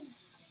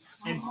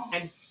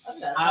 And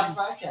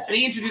And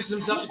he introduces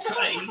himself to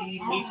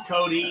he meets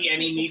Cody,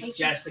 and he meets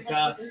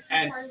Jessica,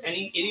 and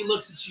he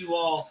looks at you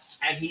all,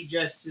 and he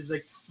just is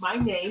like, my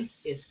name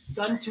is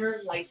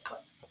Gunter Lightfoot.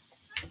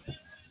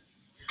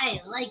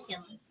 I like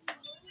him.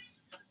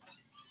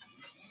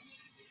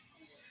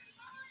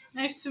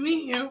 Nice to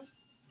meet you.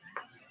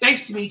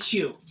 Nice to meet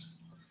you.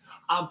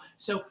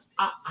 So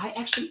I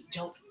actually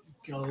don't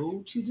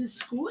go to this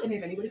school, and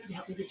if anybody could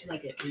help me get to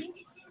like it. Ooh,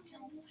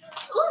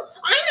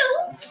 I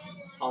know.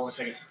 Hold on a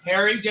second.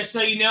 Harry, just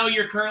so you know,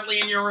 you're currently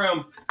in your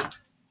room.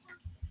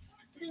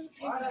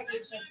 Why did I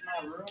get sent to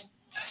my room?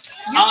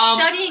 You're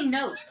studying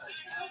notes.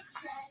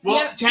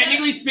 Well, Yeah,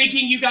 technically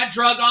speaking, you got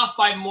drug off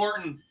by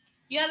Morton.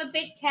 You have a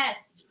big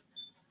test.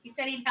 He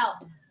said he'd help.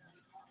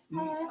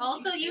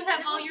 Also, you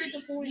have your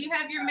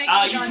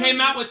You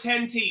came out with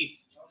 10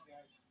 teeth.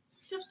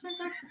 Just make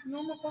like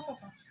normal papa.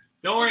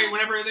 Don't worry,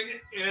 whenever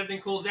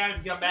everything cools down,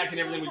 if you come back and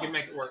everything, we can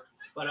make it work.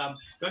 But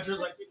Gunter's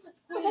like,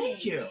 oh,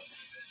 thank you.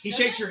 He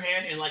shakes your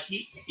hand, and like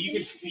you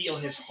can feel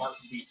his heart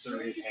beat through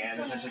his hand,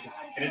 essentially,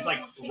 and it's like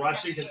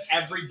rushing because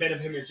every bit of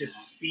him is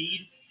just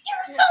speed.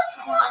 You're so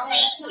fluffy.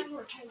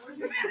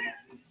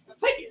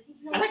 Thank you.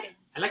 I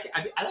like it.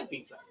 I like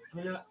being fluffy. I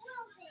mean,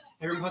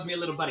 Everyone calls me a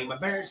little bunny. My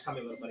parents call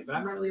me a little bunny, but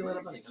I'm not really a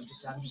little bunny.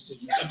 I'm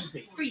just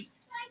me. Free.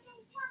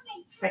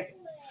 Thank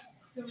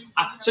you.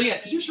 So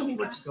yeah, could you show me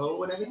where to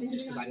go and everything?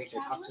 Just because I need to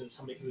talk to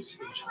somebody who's in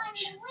charge.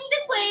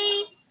 This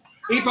way.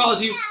 He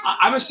follows you.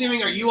 I'm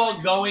assuming, are you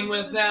all going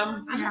with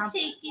them? I'm Yeah. gonna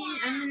take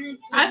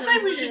I say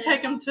them we should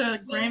take him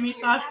to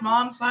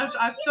Grammy/Mom/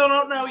 I still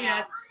don't know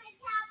yet.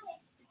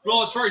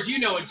 Well, as far as you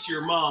know, it's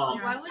your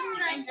mom. Why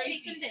wouldn't I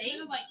take him to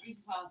Ava?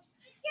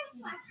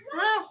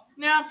 Well,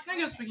 yeah, I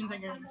guess we can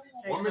take him.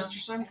 Or Mr.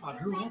 Sunpod.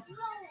 Who?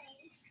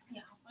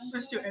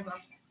 Let's do Ava.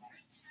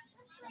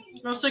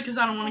 Mostly because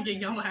I don't want to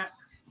get yelled at.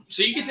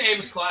 So you get to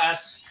Ava's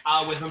class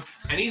with him,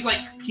 and he's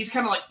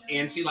kind of like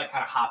antsy, like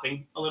kind of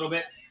hopping a little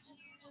bit.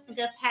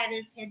 Gus had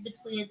his head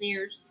between his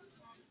ears.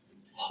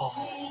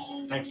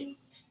 Oh, thank you.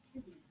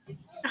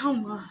 Oh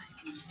my.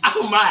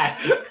 Oh my.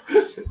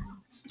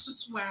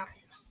 Just wow.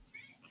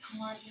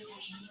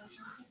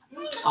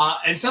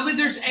 And suddenly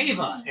there's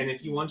Ava, and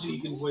if you want to,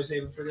 you can voice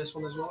Ava for this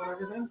one as well and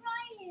everything.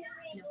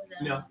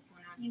 No.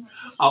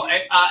 Oh,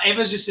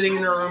 Ava's just sitting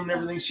in her room and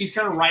everything. She's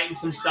kind of writing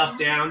some stuff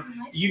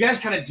down. You guys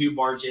kind of do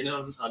barge in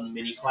on a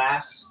mini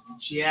class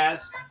she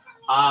has.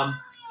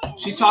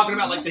 She's talking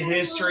about like the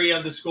history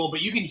of the school,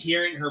 but you can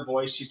hear it in her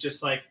voice. She's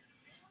just like,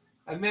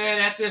 and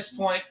then at this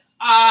point,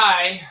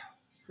 I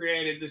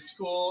created the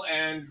school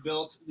and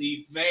built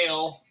the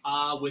veil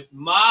with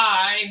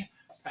my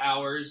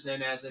powers,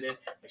 and as it is,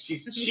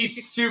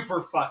 she's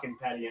super fucking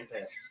petty and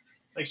pissed.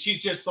 Like, she's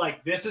just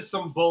like, this is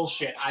some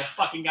bullshit. I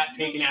fucking got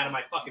taken out of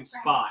my fucking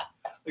spot.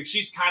 Like,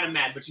 she's kind of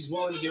mad, but she's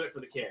willing to do it for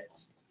the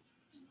kids.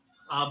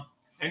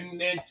 And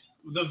then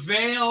the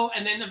veil,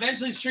 and then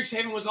eventually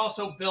Strixhaven was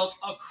also built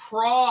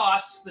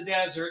across the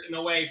desert and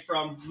away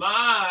from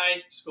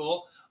my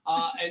school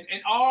and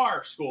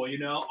our school, you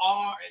know.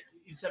 Our,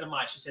 instead of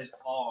my, she says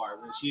our.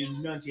 When she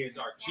enunciates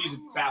our, she's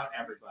about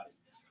everybody.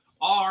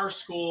 Our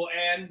school,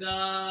 and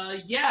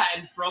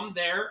and from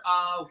there,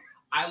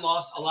 I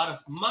lost a lot of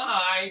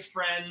my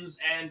friends,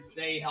 and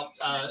they helped.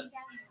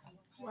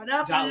 What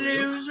up, Dalu.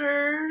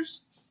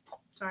 losers?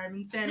 Sorry, I've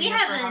been standing We here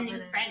for have a hot new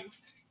minute. friend.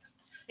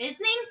 His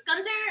name's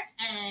Gunther,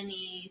 and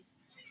he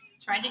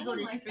tried to go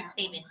to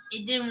Strixhaven.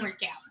 It didn't work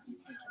out.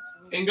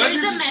 And There's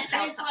Gunter's a mess It's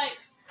outside. like,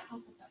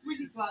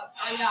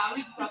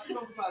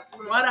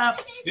 What up?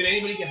 Did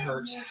anybody get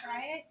hurt?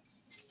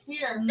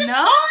 Here.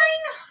 No.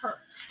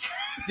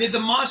 Did the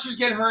monsters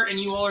get hurt and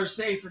you all are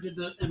safe, or did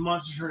the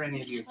monsters hurt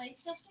any of you?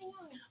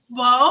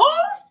 Both?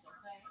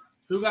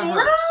 Who got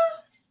Sorta? hurt?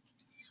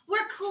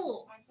 We're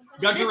cool.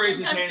 Gunter This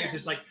raised is his hand and Gunter. he's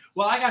just like,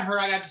 well, I got hurt.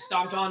 I got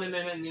stomped on and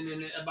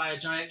then by a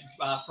giant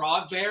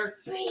frog bear.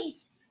 Breathe.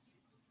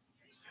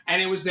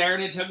 And it was there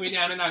and it took me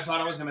down and I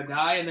thought I was going to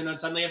die. And then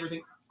suddenly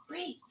everything,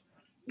 Breathe.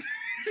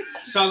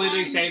 suddenly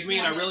they saved me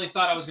and I really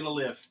thought I was going to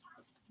live.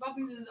 Ta-da!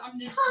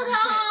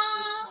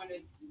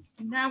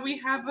 Now we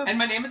have a. And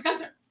my name is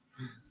Gunter.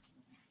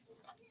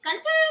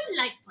 Gunter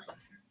Lightfoot.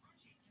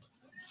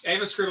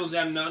 Ava scribbles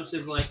down notes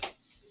is like,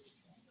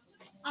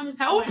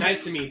 How?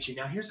 nice to meet you.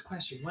 Now here's a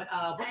question. What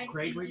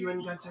grade were you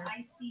in, Gunter?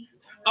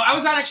 Oh, I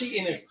was not actually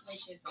in a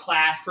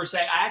class per se.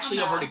 I actually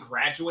have already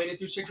graduated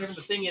through Strixhaven.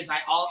 The thing is,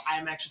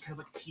 I'm actually kind of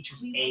like a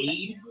teacher's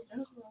aide,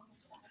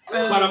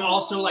 but I'm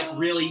also like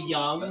really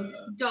young.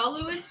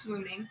 Dalu is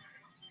swooning.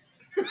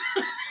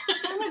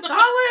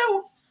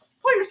 Dalu,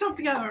 pull yourself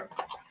together.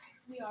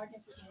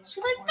 She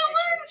likes to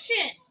learn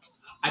shit.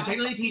 I'm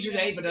technically a teacher's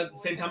aide, but at the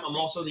same time, I'm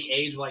also the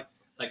age of like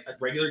a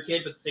regular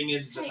kid. But the thing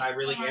is just I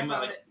really am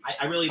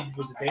I really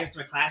was advanced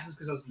in my classes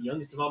because I was the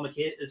youngest of all my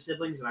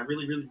siblings, and I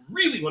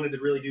really wanted to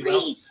really do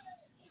well. Breathe.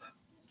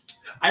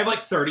 I have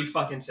like 30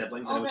 fucking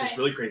siblings, and it was just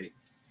really crazy.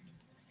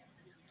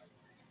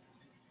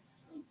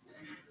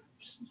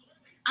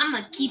 I'm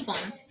gonna keep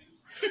on.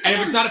 And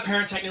if it's not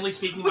apparent, technically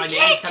speaking, my We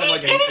name is can't kind of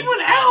like keep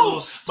anyone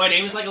else. My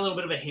name is like a little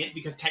bit of a hint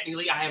because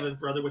technically I have a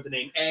brother with the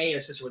name A,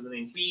 a sister with the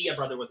name B, a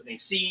brother with the name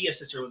C, a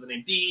sister with the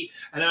name D,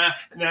 and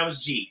then I was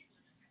G.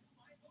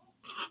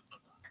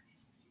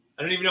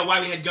 I don't even know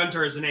why we had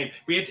Gunter as a name.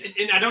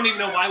 And I don't even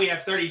know why we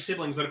have 30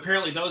 siblings, but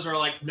apparently those are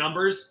like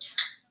numbers.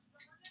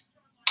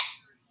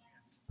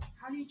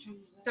 How do you change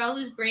that?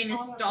 Dalu's brain is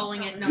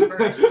stalling at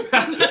numbers.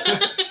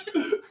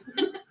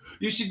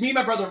 You should meet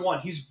my brother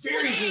 1. He's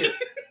very weird.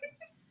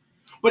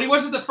 But he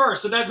wasn't the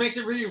first, so that makes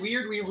it really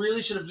weird. We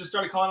really should have just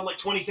started calling him like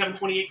 27,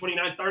 28,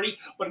 29, 30.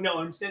 But no,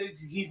 instead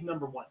he's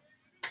number 1.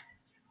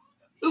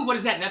 Ooh, what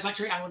is that? Is that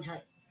bacteria? I want to try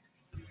it.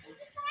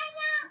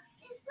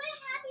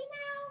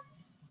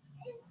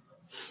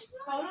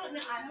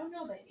 I don't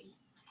know, baby.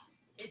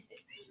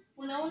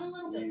 We'll know in a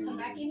little bit. Come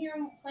back in here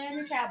and play on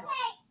your tablet.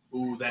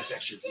 Ooh, that's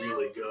actually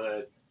really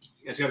good.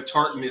 It's got a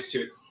tartness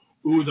to it.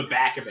 Ooh, the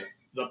back of it.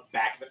 The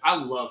back of it. I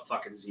love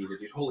fucking Zebra,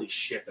 dude. Holy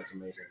shit, that's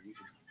amazing. You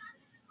should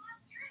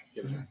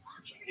give it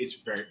a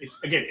shot.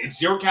 It's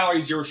 0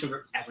 calories, 0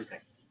 sugar, everything.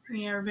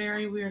 We are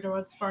very weird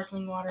about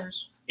sparkling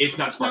waters. It's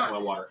not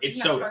sparkling water. It's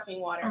not soda. sparkling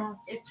water. Oh.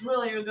 It's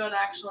really good,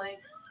 actually.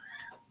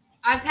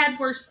 I've had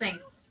worse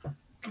things.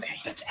 Okay,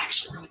 that's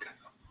actually really good.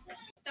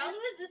 Dalu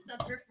is a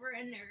sucker for a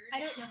nerd. I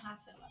don't know how to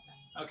feel about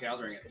that. Okay, I'll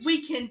drink it.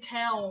 We can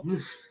tell.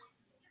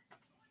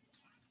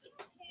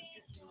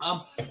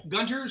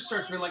 Gunter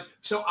starts being like,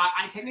 so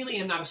I technically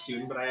am not a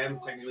student, but I am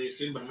technically a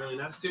student, but I'm really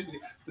not a student.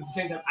 But at the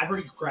same time, I've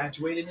already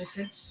graduated in a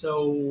sense,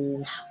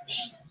 so... Stop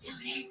saying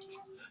student.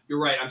 You're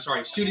right, I'm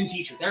sorry. Student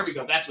teacher. There we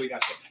go. That's what we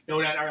got to say. No,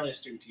 not really a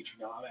student teacher.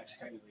 No, I'm actually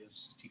technically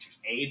a teacher's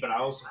aide, but I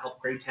also help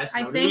grade tests.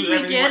 I and think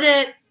really we get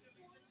it.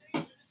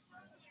 And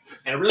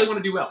I really want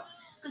to do well.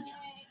 Good job.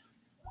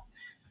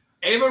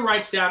 Ava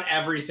writes down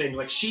everything.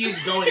 Like, she is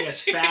going as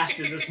fast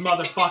as this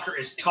motherfucker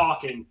is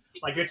talking.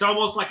 Like, it's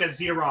almost like a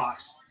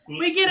Xerox.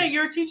 We get it.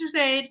 You're a teacher's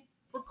aide.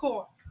 We're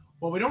cool.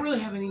 Well, we don't really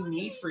have any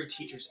need for a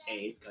teacher's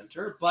aide,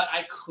 Gunter, but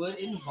I could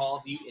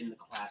involve you in the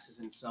classes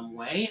in some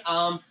way.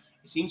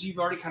 It seems you've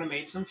already kind of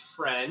made some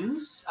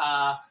friends.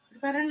 What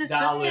about an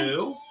assistant?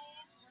 Dalu.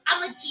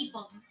 I'm gonna keep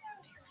them.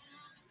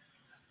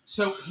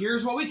 So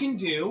here's what we can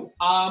do.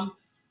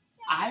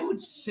 I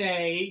would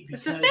say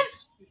because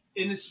Assistant?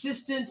 An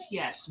assistant,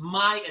 yes,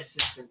 my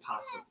assistant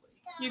possibly.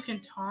 You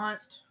can taunt.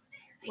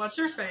 What's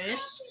her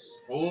face?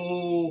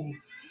 Oh,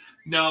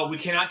 no, we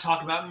cannot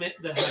talk about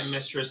the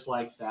headmistress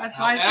like that. That's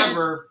why I said-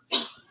 However,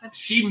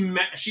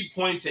 she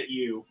points at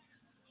you,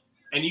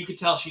 and you could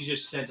tell she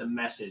just sent a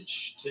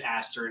message to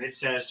Aster, and it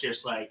says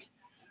just like,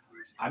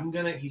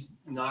 he's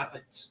not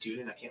a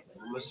student. I can't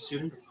label him as a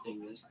student, but the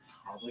thing is,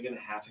 I'm probably going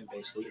to have him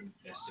basically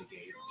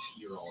investigate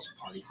your all's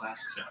party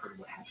class, because I heard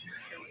what happened with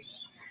Hare.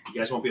 You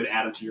guys won't be able to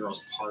add him to your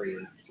all's party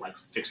and like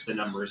fix the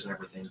numbers and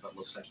everything, but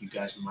looks like you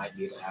guys might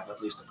be able to have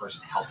at least a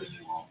person helping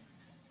you all.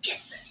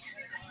 Yes.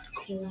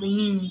 Cool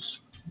beans.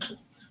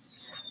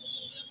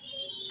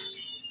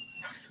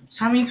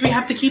 So that means we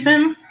have to keep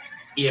him?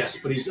 Yes,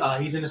 but he's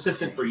an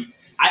assistant for you.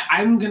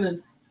 I'm gonna.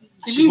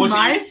 Is she he points at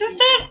my you-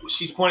 assistant?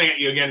 She's pointing at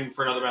you again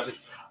for another message.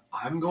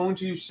 I'm going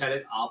to set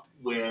it up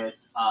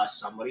with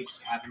somebody to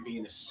have him be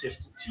an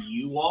assistant to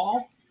you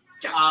all,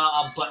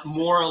 but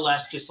more or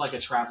less just like a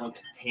traveling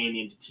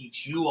companion to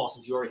teach you all,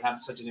 since you already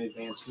have such an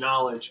advanced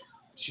knowledge,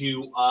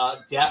 to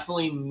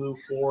definitely move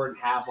forward and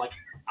have like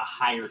a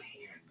hired hand.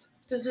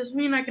 Does this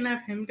mean I can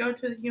have him go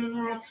to the human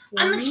world for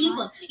I'm gonna me? keep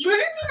them. You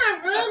wanna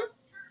see my room?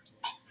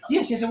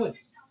 Yes, I would.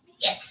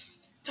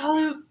 Yes.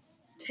 Dalu,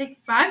 take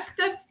 5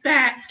 steps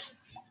back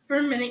for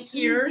a minute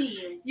here.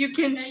 You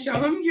can show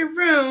him your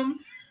room.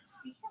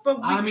 But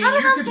we I mean, kinda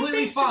you're have some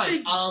completely things to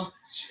fine.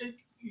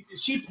 figure.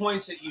 She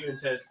points at you and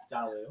says,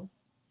 Dalu,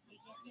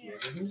 do you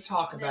have anything to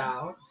talk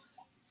about?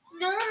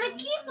 No, I'm gonna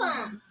keep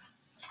them.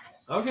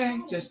 Okay,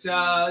 just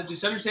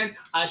understand.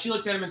 She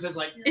looks at him and says,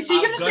 like, Is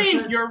he gonna stay in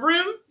Gunter, your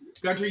room?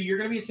 Gunter, you're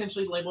going to be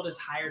essentially labeled as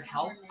hired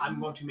help. I'm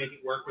going to make it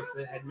work with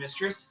the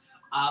headmistress.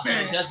 But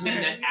it does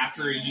mean that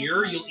after a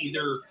year,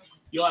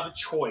 you'll have a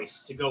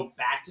choice to go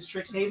back to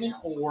Strixhaven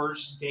or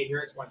stay here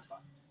at Swine's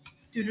Spot.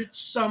 Dude, it's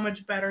so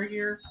much better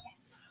here.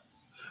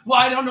 Well,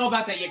 I don't know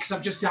about that yet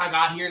because I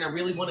got here and I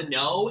really want to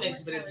know.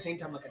 But at the same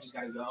time, like, I just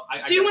got to go.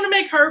 Do you want to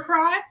make her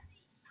cry?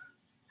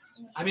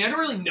 I mean, I don't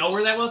really know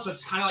her that well, so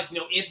it's kind of like,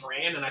 if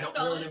Rand, and I don't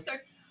really know.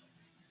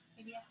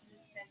 Maybe I can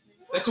just send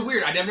it. That's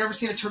weird. I've never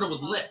seen a turtle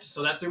with lips,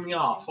 so that threw me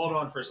off. Hold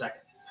on for a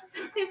second.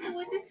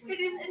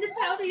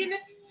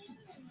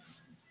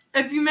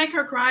 If you make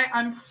her cry,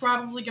 I'm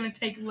probably gonna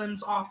take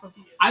limbs off of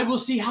you. I will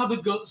see how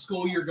the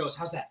school year goes.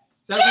 How's that?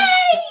 Is that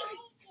okay?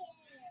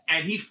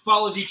 And he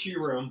follows you to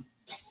your room.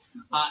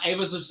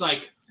 Ava's just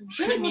like,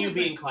 shouldn't you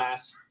be in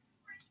class?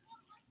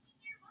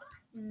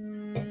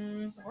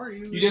 Sorry.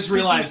 You just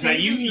realized that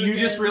you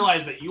just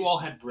realized that you all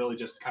had really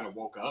just kind of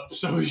woke up,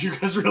 so you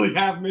guys really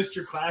have missed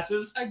your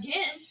classes.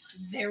 Again,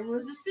 there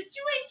was a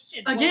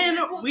situation. Again,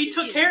 What was we it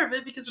took do? care of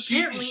it because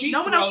apparently She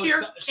no one else throws-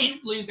 here. She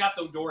leans out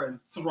the door and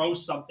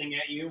throws something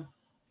at you.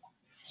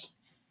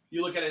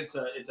 You look at it. It's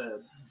a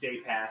day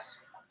pass.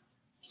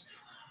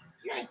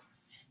 Nice.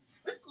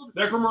 Let's go.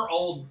 They're from her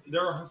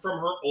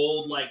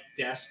old like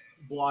desk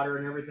blotter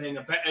and everything.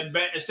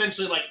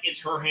 Essentially, like, it's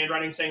her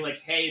handwriting saying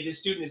like, "Hey, this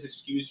student is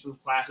excused from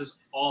classes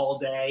all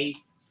day.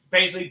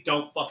 Basically,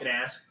 don't fucking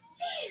ask."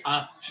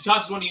 She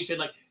tosses one to you. Said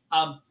like,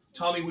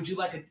 "Tommy, would you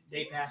like a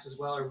day pass as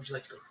well, or would you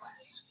like to go to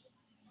class?"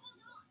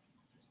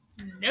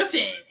 No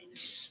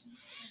thanks.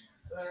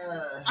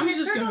 I'm just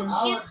just turtles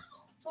gonna- skip.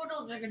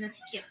 Turtles are gonna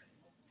skip.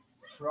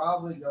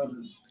 Probably go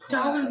to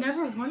Dalu class.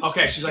 never wants.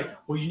 Okay, to she's do like,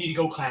 that. "Well, you need to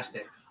go to class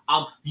then."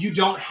 You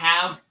don't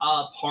have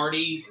a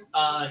party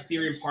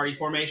theory and party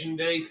formation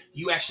day.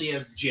 You actually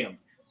have gym.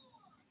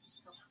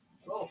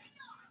 Oh,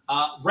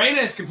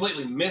 Raina has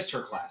completely missed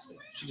her class today.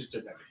 She just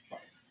did that.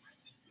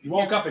 You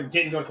woke up and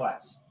didn't go to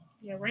class.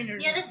 Yeah, Rainer.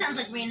 Yeah, that sounds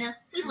like Raina.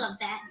 We love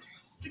that.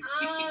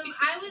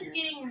 I was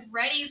getting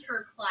ready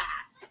for class.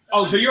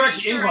 Oh, so I'm you're pretty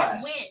actually in sure I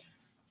class. went.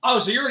 Oh,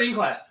 so you're in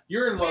class.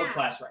 You're in rogue Yeah.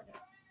 class right now.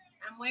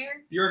 I'm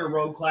where? You're in a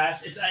rogue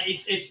class. It's like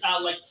this the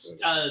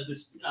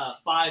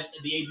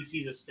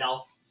ABCs of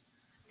stealth,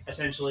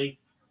 essentially.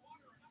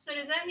 So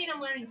does that mean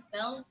I'm learning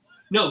spells?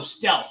 No,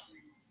 stealth.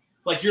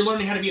 Like, you're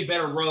learning how to be a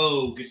better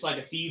rogue. It's like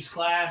a thieves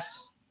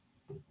class.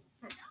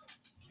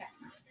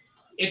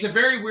 It's a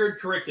very weird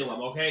curriculum.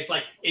 Okay, it's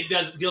like it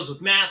deals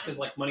with math because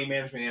like money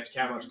management, you have to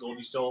count how much gold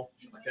you stole,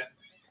 shit like that.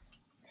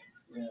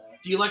 yeah.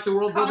 Do you like the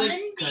world building?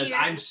 Commandeer. Because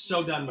I'm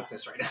so done with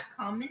this right now.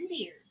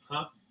 Commandeer.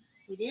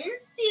 We didn't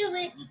steal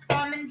it. We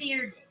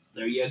commandeered it.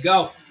 There you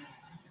go.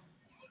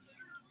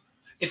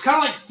 It's kind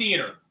of like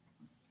theater.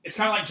 It's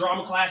kind of like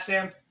drama class,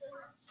 Sam.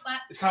 What?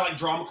 It's kind of like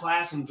drama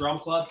class and drama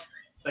club.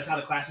 That's how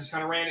the classes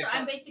kind of ran. So It's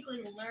I'm like,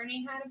 basically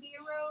learning how to be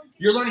a rogue.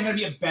 you're learning how to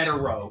be a better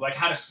rogue, like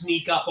how to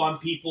sneak up on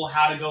people,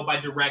 how to go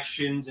by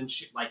directions and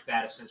shit like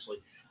that,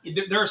 essentially.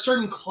 There are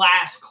certain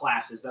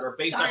classes that are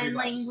based on your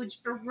Sign language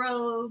for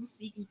rogues.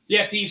 So you can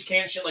Yeah, thieves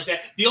can't, shit like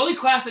that. The only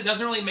class that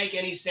doesn't really make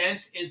any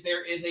sense is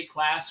there is a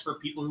class for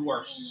people who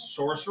are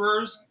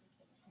sorcerers.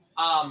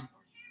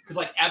 Because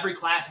like every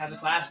class has a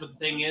class, but the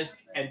thing is,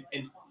 and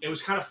it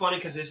was kind of funny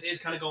because this is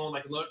kind of going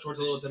like towards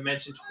a little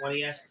Dimension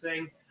 20-esque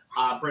thing.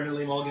 Brendan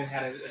Lee Mulligan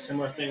had a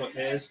similar thing with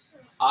his,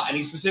 and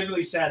he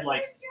specifically said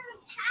like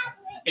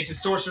it's a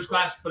sorcerer's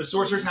class, but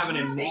sorcerers have an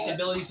innate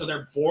ability, so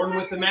they're born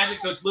with the magic.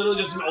 So it's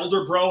literally just an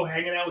older bro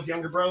hanging out with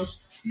younger bros.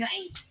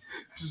 nice.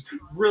 Just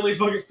really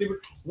fucking stupid.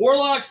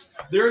 Warlocks,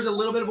 there is a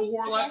little bit of a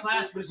warlock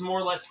class, but it's more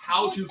or less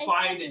how to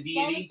find a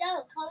deity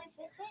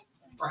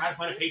or how to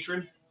find a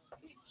patron.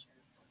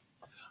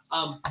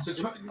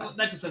 So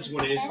that's essentially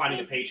what it is,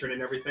 finding a patron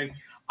and everything.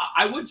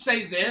 I would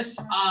say this.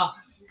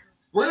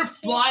 We're going to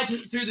fly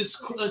through the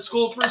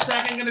school for a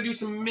second. I'm going to do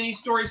some mini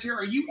stories here.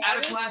 Are you out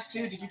of class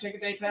too? Did you take a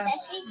day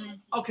pass?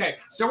 Okay,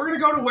 so we're going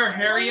to go to where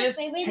Harry is.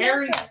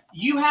 Harry,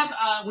 you have,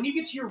 when you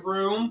get to your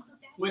room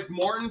with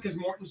Morton, because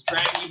Morton's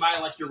dragging you by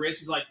like your wrist,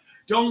 he's like,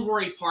 don't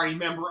worry, party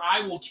member,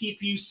 I will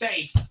keep you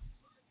safe.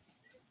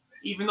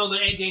 Even though the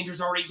danger's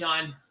already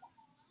done.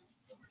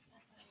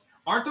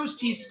 Aren't those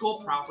teeth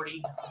school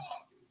property?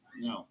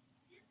 No.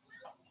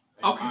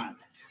 Okay.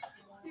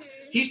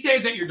 He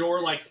stands at your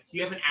door like,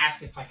 you haven't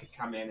asked if I could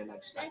come in, and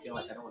I feel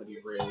like I don't want to be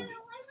rude.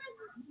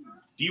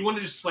 Do you want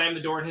to just slam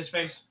the door in his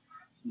face?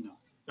 No.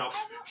 No.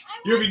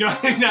 You're going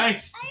to be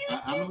nice.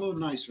 I'm a little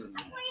nicer than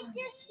that.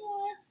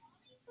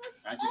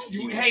 I just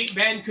keep- Hey,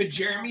 Ben, could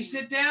Jeremy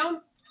sit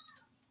down?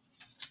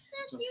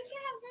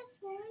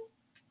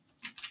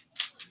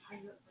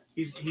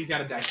 He's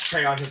got a dice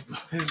tray on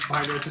his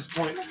binder at this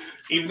point,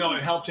 even though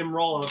it helped him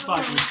roll a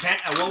fucking 10.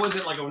 What was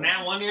it, like a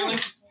nat 1 nearly?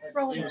 It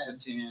was a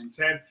 10.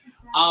 10.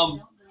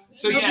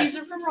 So yes,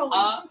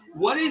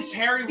 what is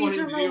Harry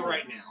wanting to do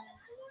right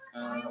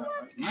now?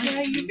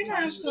 Yeah, you can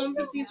ask them,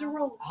 but these are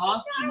rolls.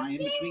 Huh? Am I in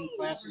between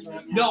classes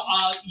right now?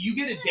 No, you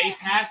get a day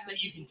pass that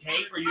you can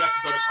take, or you have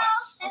to go to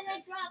class.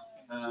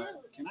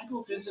 Can I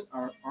go visit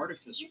our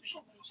artificers?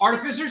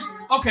 Artificers?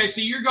 Okay,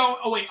 so you're going.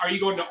 Oh wait, are you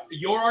going to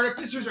your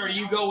artificers, or are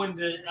you going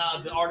to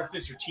the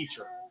artificer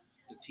teacher?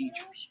 The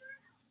teachers.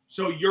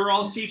 So you're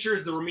all's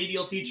teachers, the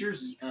remedial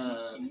teachers,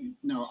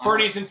 No.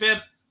 Furnius and Fib.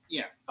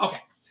 Yeah. Okay.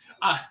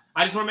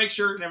 I just want to make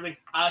sure and everything.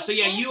 So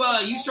yeah,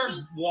 you start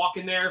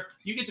walking there.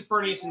 You get to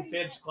Furnius and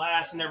Fib's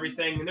class and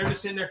everything, and they're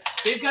just sitting there.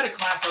 They've got a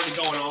class already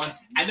going on,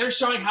 and they're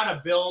showing how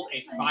to build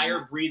a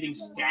fire-breathing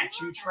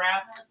statue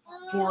trap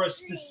for a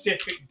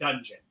specific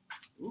dungeon.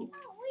 Ooh.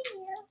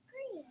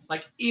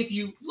 Like if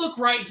you look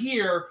right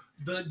here,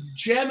 the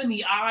gem in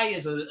the eye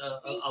is a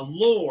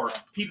lure.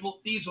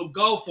 Thieves will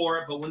go for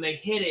it, but when they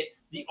hit it,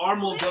 the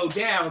arm will go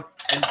down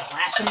and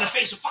blast them in the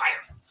face with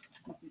fire.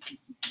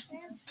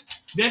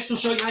 Next, we'll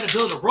show you how to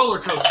build a roller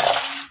coaster.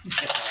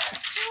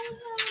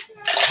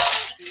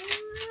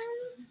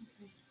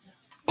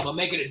 We'll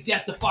make it a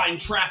death-defying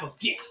trap of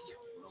death.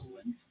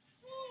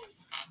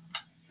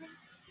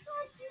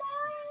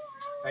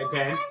 Hey,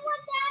 Ben.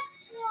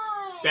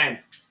 Ben.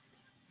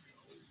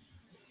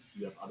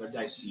 You have other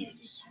dice to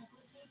use.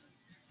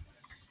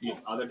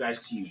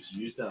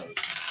 Use those.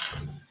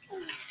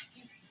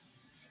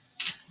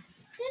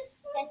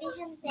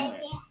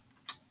 Right.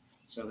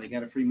 So they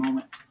got a free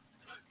moment.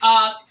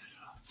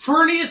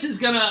 Furnius is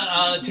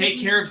gonna take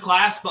care of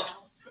class, but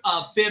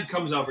Fib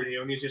comes over to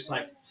you and he's just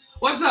like,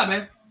 "What's up,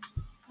 man?"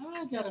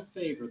 I got a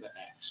favor to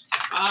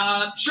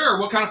ask. Sure.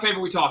 What kind of favor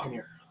are we talking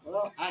here?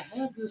 Well, I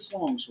have this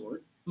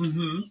longsword,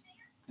 Mm-hmm.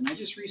 and I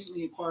just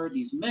recently acquired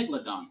these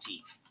megalodon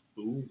teeth.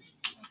 Ooh.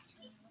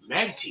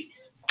 Meg teeth.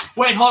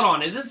 Wait, hold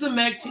on. Is this the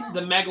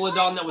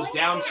megalodon that was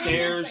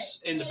downstairs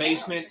in the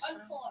basement?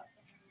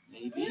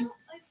 Maybe.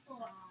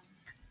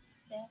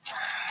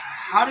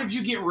 How did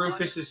you get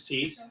Rufus's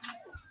teeth?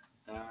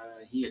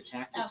 He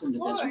attacked us in the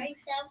desert.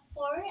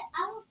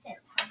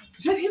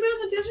 Is that him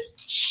in the desert?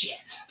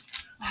 Shit.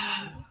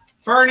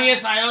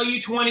 Furnius, I owe you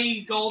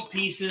 20 gold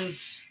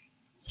pieces.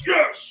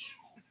 Yes.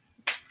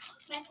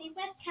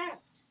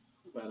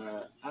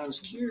 But I was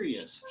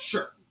curious,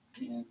 Sure.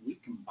 and we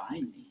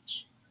combine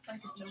these.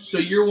 So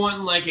you're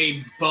wanting like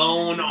a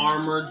bone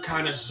armored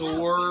kind of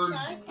sword?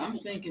 I'm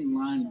thinking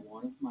line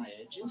one of my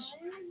edges.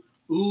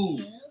 Ooh.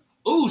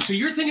 Ooh, so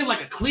you're thinking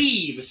like a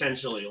cleave,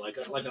 essentially, like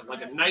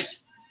a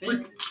nice,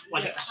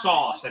 like a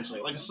saw,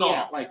 essentially, like a saw.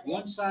 Yeah, like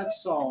one side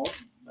saw,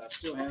 but I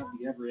still have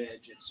the other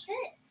edge. It's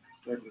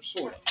regular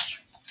sword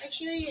edge.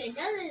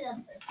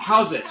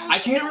 How's this? I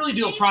can't really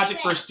do a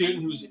project for a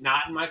student who's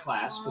not in my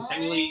class, because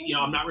technically,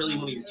 I'm not really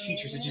one of your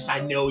teachers. It's just I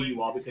know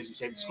you all because you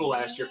saved the school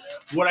last year.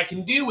 What I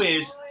can do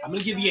is I'm going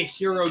to give you a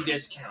hero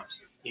discount.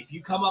 If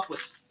you come up with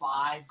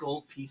 5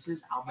 gold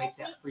pieces, I'll make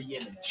that for you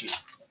in a jiff.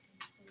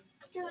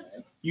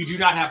 You do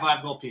not have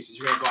 5 gold pieces.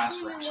 You're going to go ask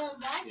for it.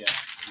 Yeah.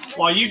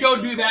 While you go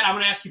do that, I'm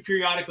going to ask you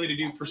periodically to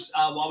do,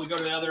 while we go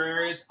to the other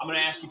areas, I'm going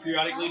to ask you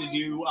periodically to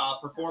do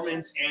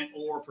performance and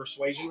or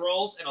persuasion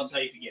rolls, and I'll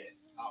tell you if you get it.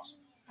 Awesome.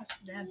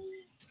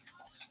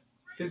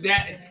 His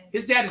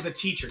dad is a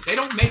teacher. They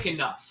don't make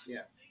enough.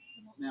 Yeah.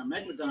 Now,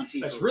 Megalodon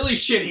teeth. That's really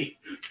shitty.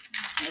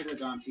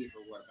 Megalodon teeth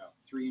are what, about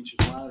 3 inches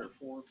wide or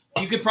 4?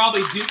 You could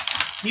probably do.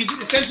 He's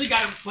essentially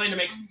got a plan to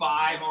make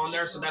 5 on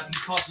there, so that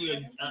he's costing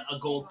you a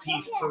gold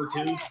piece per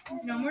tooth.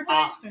 No more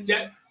dice.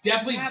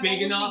 Definitely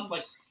big enough.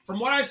 Like from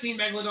what I've seen,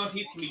 Megalodon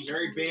teeth can be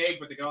very big,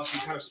 but they can also be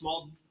kind of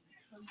small.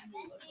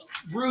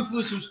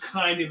 Ruthless was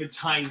kind of a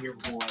tinier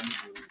one.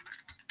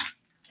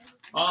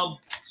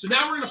 So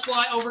now we're gonna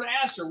fly over to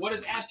Aster. What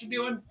is Aster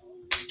doing?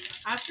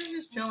 Aster's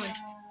just chilling.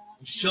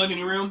 Just chilling in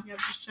your room. Yep,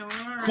 just chilling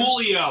in our room.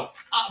 Coolio.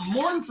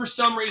 Morton, for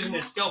some reason,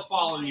 is still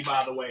following you.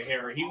 By the way,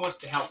 Hare. He wants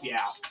to help you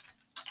out.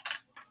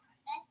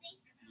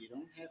 You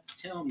don't have to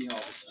tell me all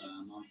the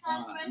time.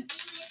 I'm fine.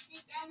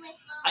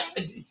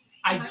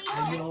 I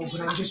know, but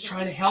I'm just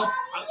trying to help.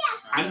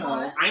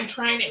 I'm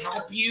trying to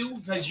help you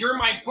because you're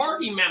my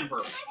party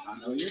member. I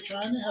know you're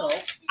trying to help.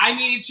 I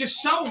mean, it's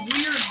just so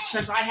weird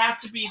since I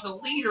have to be the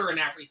leader and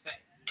everything.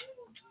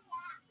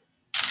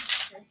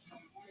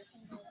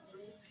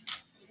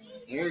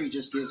 Harry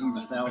just gives him the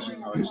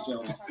 1,000 yards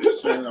still on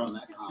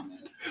that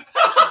comment.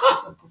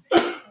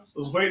 I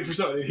was waiting for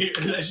something to hear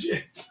that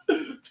shit.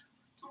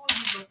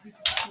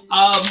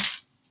 I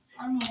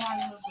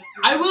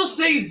will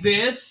say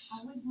this,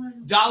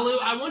 Dalu.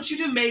 I want you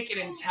to make an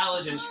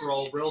intelligence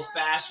roll real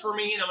fast for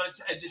me, and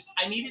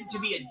I need it to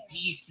be a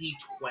DC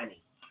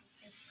 20.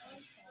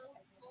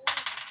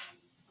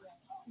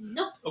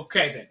 Nope.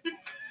 Okay then.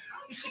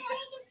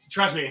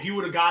 Trust me, if you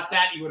would have got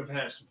that, you would have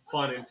had some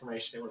fun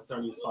information. They would have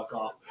thrown you the fuck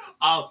off.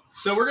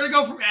 So we're gonna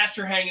go from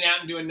Aster hanging out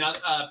and doing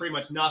pretty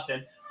much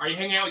nothing. Are you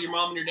hanging out with your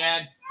mom and your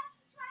dad?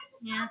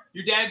 Yeah.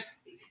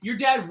 Your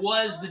dad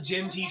was the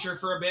gym teacher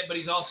for a bit, but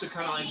he's also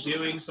kind of like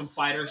doing some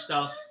fighter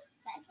stuff.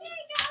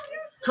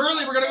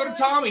 Currently, we're gonna go to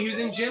Tommy, who's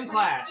in gym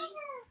class,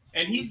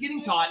 and he's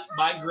getting taught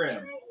by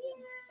Grim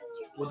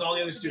with all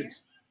the other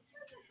students.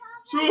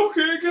 So,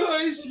 okay,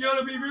 guys, you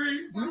gotta be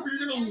whenever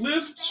you're gonna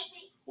lift,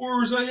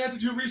 or as I had to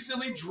do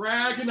recently,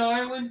 drag an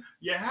island,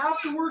 you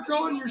have to work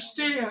on your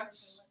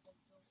stance.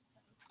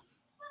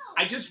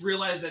 I just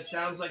realized that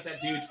sounds like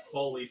that dude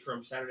Foley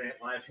from Saturday Night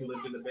Live who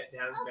lived in the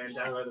van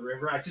down by the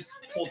river. I just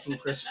pulled some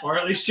Chris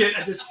Farley shit.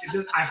 I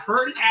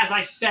heard it as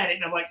I said it,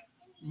 and I'm like,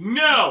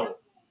 no,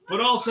 but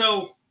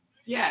also,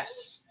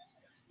 yes.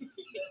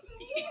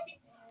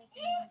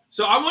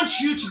 So I want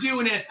you to do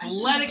an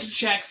athletics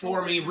check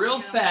for me real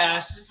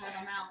fast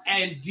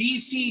and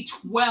DC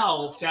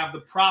 12 to have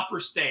the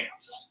proper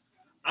stance.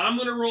 I'm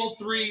going to roll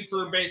 3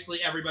 for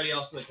basically everybody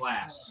else in the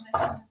class.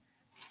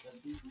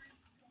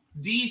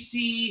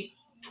 DC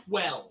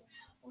 12.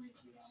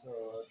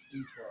 So,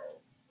 D12.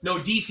 No,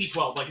 DC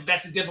 12. Like,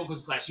 that's the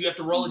difficult class. You have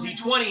to roll a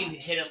D20 and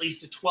hit at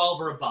least a 12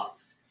 or above.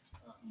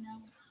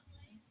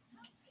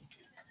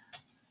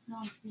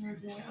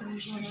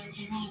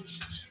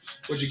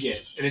 What'd you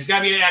get? And it's got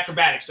to be an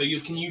acrobatics, so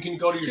you can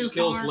go to your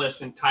skills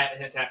list and tap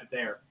it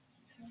there.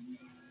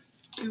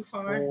 2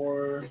 4.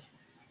 4.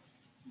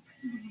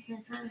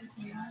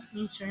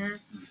 You sure?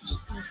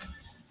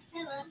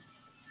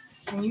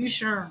 Are you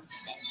sure?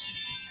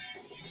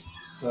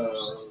 So,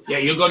 Yeah,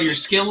 you'll go to your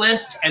skill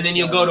list, and then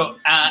you'll go to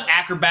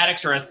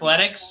acrobatics or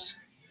athletics,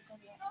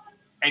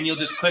 and you'll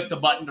just click the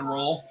button to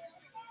roll,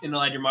 and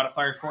it'll add your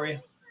modifier for you.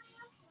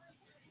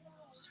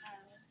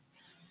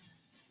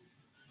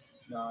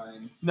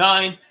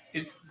 9.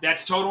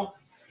 That's total.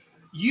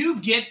 You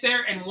get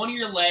there, and one of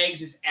your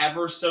legs is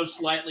ever so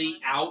slightly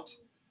out,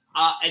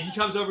 and he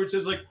comes over and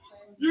says, like,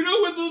 you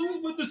know,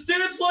 with the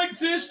stance like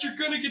this, you're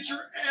gonna get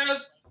your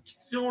ass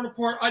torn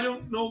apart. I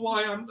don't know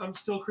why I'm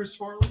still Chris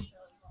Farley.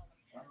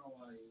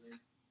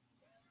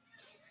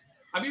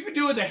 I'm even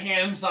doing the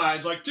hand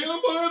signs, like,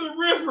 down by the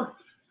river.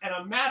 And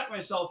I'm mad at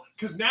myself,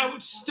 because now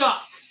it's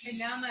stuck. And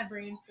now my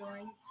brain's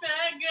going,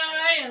 bad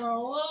guy in a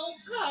little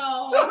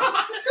coat.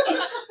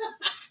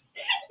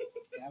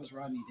 That was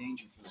Rodney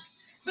Dangerfield.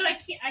 But I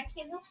can't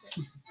help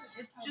it.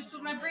 It's just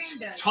what my brain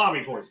does.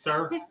 Tommy boy,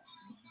 sir.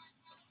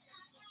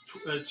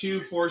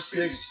 2, 4,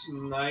 6,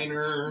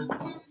 9er.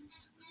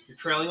 You're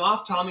trailing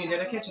off, Tommy.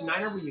 Did I catch a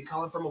 9er? Were you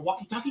calling from a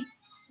walkie-talkie?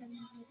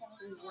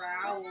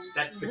 Wow.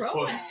 That's the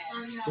quote.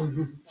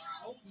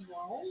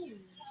 Wow.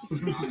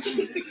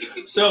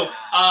 So,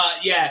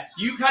 yeah,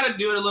 you kind of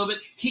do it a little bit.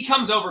 He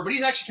comes over, but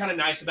he's actually kind of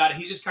nice about it.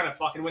 He's just kind of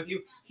fucking with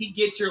you. He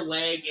gets your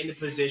leg into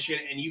position,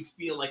 and you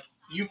feel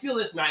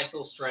this nice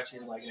little stretch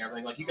in your leg and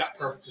everything. Like, you got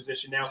perfect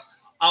position now.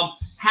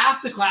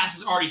 Half the class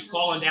has already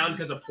fallen down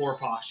because of poor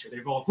posture.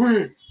 They've all...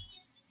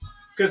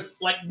 Because,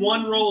 like,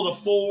 one rolled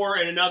a 4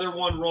 and another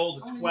one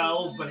rolled a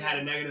 12, but had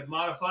a negative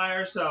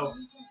modifier, so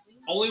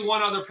only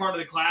one other part of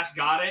the class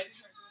got it.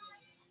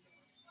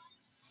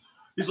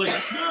 He's like,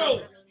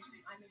 no!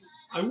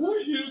 I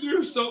want you to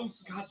do something.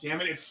 God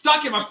damn it, it's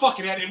stuck in my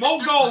fucking head. It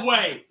won't go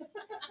away.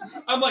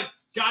 I'm like,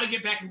 gotta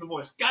get back into the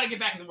voice. Gotta get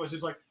back into the voice.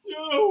 He's like,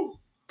 no.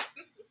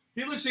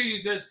 He looks at you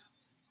and says,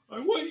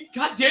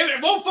 God damn it,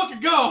 it won't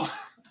fucking go.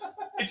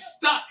 It's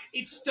stuck.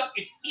 It's stuck.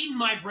 It's in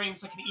my brain.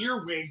 It's like an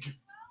earwig.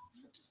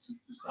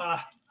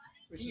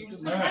 You're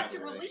just gonna have to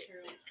release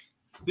it.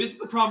 This is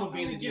the problem with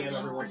being the DM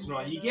every once in a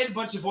while. You get a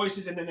bunch of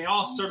voices and then they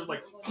all sort of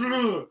like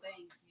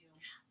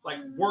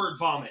word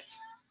vomit.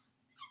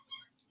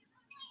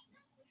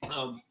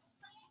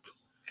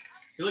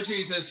 He looks at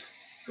you and says,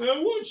 I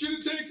want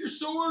you to take your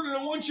sword and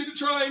I want you to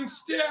try and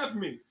stab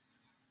me.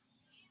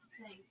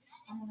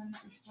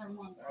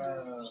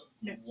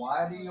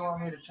 Why do you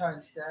want me to try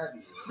and stab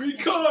you?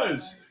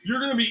 Because you're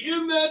going to be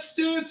in that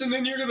stance and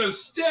then you're going to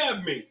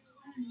stab me.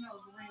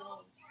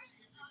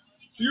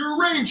 You're a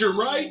ranger,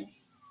 right?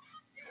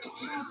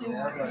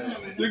 Yeah,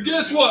 but Then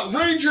guess what?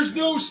 Rangers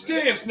no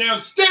stance. Now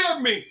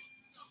stab me.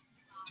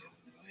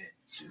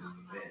 do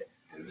it.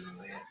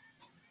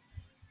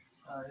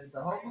 Is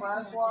the whole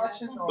class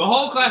watching? The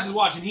whole class is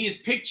watching. He has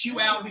picked you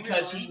out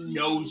because he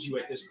knows you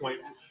at this point.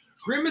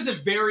 Grim is a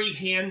very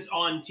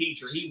hands-on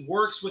teacher. He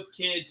works with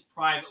kids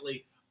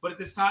privately, but at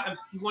this time,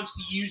 he wants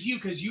to use you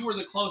because you were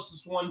the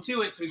closest one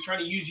to it, so he's trying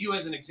to use you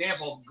as an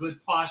example of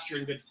good posture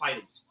and good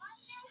fighting.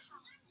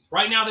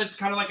 Right now, this is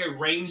kind of like a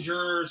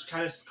Rangers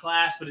kind of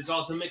class, but it's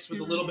also mixed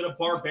with a little bit of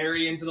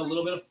barbarians and a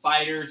little bit of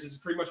fighters. This is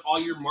pretty much all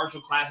your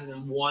martial classes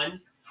in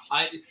one.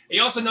 He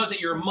also knows that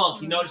you're a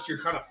monk. He noticed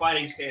your kind of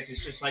fighting stance.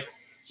 It's just like,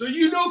 so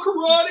you know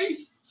karate?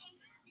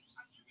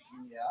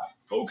 Yeah.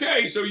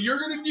 Okay, so you're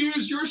going to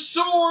use your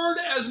sword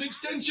as an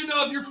extension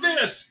of your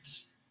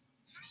fists.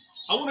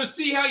 I want to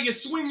see how you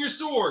swing your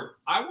sword.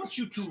 I want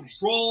you to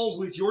roll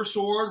with your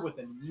sword with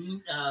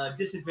a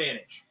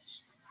disadvantage.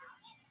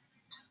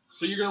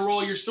 So you're going to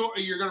roll your sword.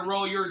 You're going to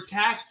roll your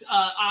attack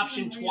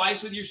option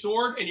twice with your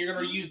sword, and you're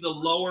going to use the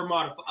lower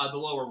the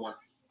lower one.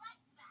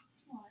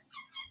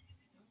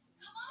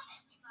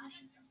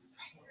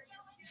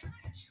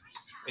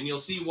 And you'll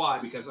see why,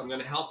 because I'm going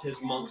to help his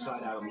monk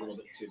side out a little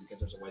bit too, because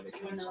there's a way they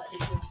can.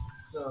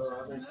 So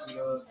I basically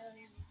go.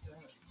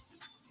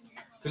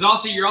 Because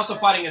also you're also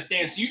fighting a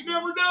stance you've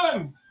never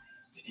done.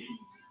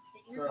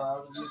 So I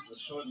would use the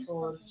short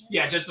sword.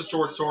 Yeah, just the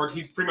short sword.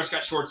 He's pretty much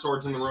got short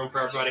swords in the room for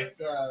everybody.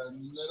 The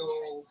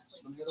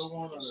middle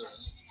one,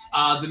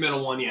 or The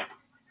middle one, yeah.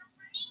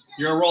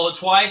 You're gonna roll it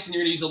twice, and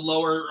you're gonna use a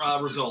lower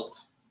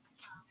result.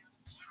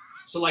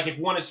 So, like, if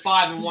one is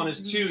 5 and one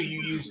is 2,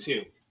 you use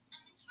 2.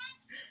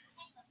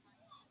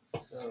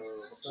 so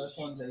the first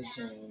one's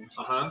 18.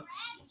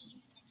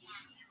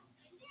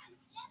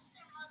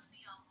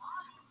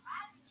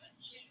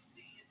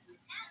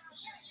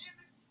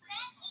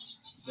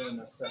 Then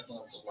the second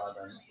one's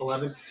 11.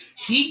 11.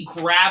 He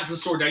grabs the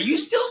sword. Now, you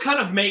still kind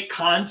of make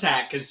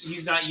contact because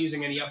he's not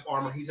using any up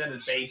armor. He's at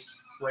his base,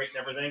 right, and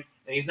everything.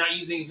 And he's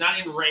not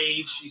in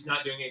rage. He's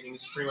not doing anything.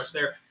 He's pretty much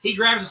there. He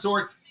grabs the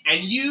sword,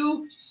 and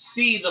you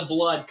see the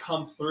blood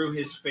come through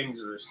his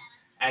fingers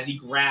as he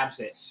grabs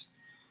it.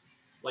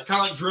 Like,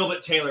 kind of like Drill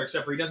Bit Taylor,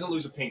 except for he doesn't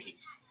lose a pinky.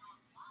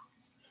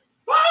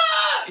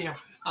 Ah! You know,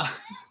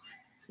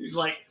 he's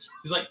like,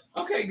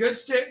 okay, good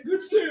stance.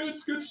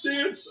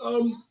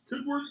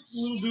 Could work.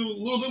 Do a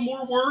little bit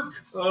more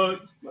work. Might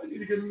need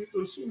to get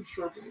those sword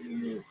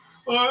sharpened.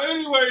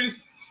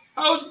 Anyways,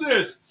 how's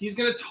this? He's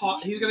gonna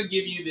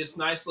give you this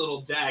nice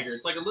little dagger.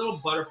 It's like a little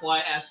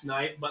butterfly-esque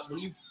knife, but when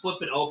you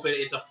flip it open,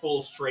 it's a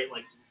full straight,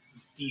 like,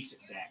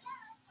 decent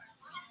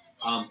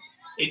dagger.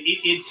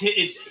 It's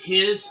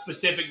his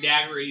specific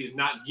dagger. He's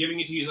not giving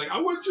it to you. He's like,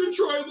 I want you to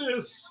try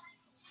this.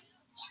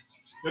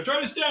 Now try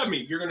to stab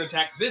me. You're going to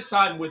attack this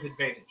time with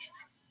advantage.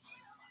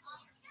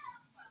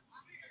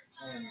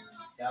 And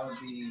that would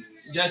be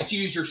Just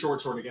use your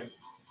short sword again.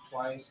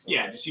 twice.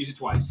 Yeah, just use it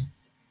twice.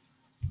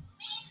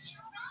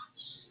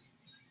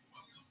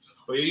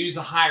 But you'll use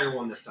the higher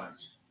one this time.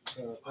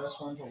 So the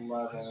first one's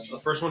 11. The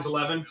first one's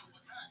 11.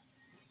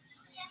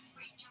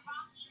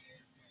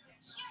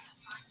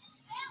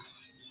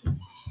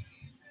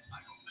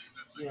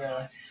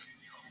 Yeah.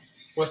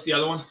 What's the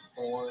other one?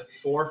 4.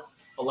 4.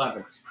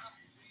 11.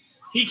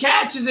 He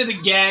catches it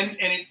again,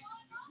 and it's...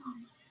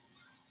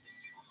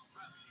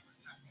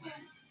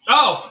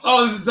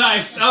 Oh, this is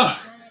nice. Oh,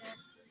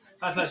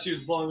 I thought she was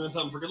blowing on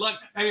something for good luck.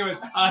 Anyways,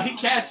 he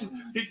catches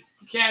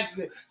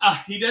it.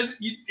 He doesn't.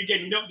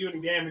 You don't do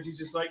any damage. He's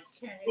just like,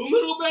 a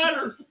little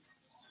better.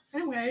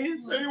 Anyways,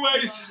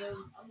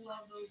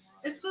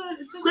 it's a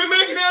Quit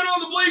making out on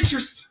the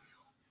bleachers,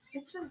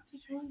 it's a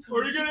training.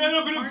 or you're gonna end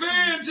up in a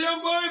van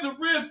down by the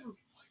river.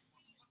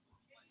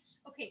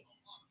 Okay.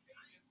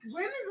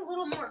 Grim is a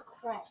little more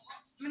crunk.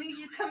 I'm gonna need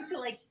you to come to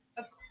like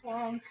a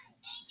crunk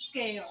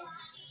scale.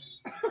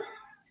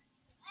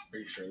 Are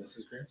you sure this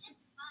is Grim?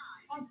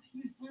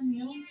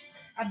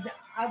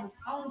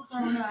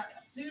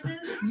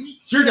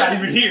 You're not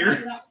even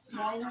here.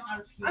 I'm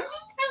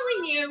just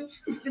telling you.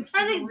 I'm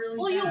trying to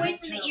pull you away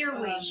from the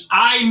earwig.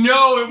 I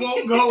know it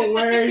won't go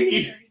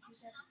away.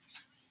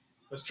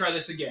 Let's try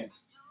this again.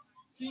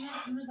 You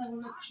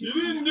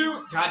didn't do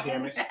it. God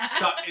damn it. It's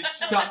stuck. It's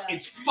stuck.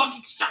 It's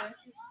fucking stuck.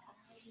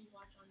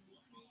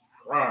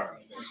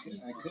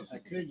 I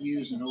could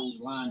use an old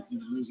line from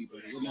the movie,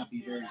 but it would not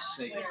be very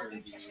safe for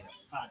the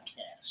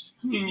podcast.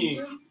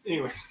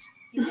 Anyways.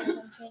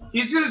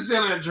 He's gonna sit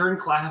and adjourn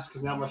class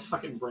because now my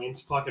fucking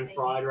brain's fucking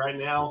fried right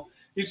now.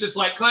 He's just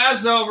like,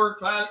 class is over.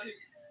 Class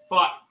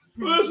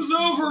is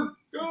over.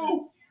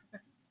 Go.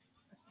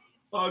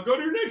 Go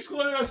to your next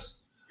class.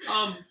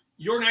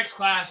 Your next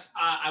class,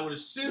 I would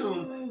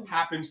assume,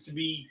 happens to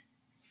be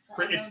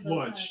it's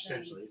lunch,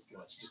 essentially. It's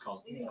lunch. Just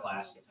calls it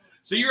class.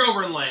 So you're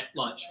over in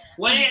lunch.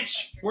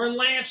 Lunch. We're in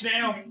lunch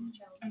now.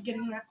 I'm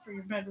getting that for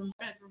your bedroom.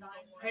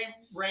 Hey,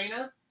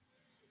 Raina.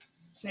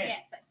 Sam,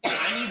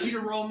 I need you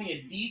to roll me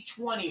a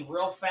D20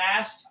 real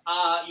fast.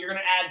 You're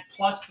gonna add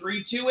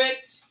 +3 to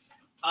it.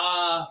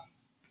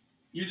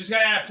 You just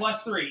gotta add a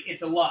 +3.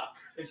 It's a luck.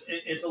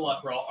 It's a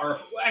luck roll. Or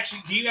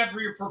actually, do you have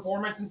your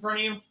performance in front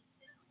of you?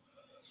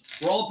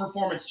 Roll a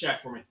performance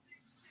check for me.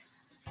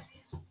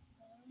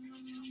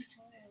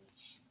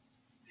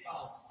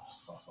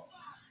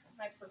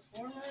 My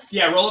performance?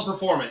 Yeah, roll a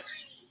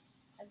performance.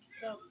 I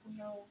don't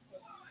know.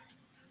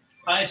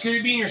 It's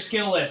gonna be in your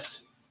skill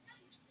list.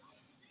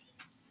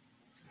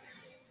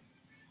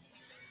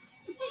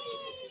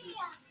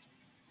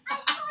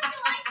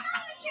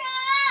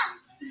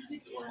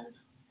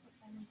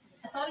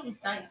 I thought it was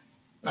dice.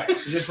 All right,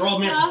 so just roll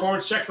me a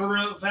performance check for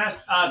real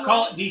fast.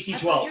 Call it DC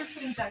 12. You're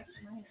putting dice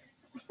in my head.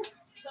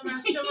 So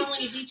I'm still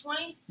rolling a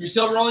D20? You're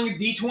still rolling a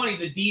D20.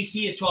 The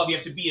DC is 12. You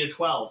have to beat a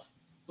 12.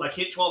 Like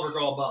hit 12 or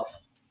go above.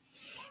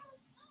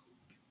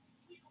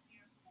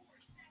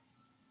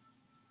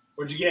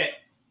 What'd you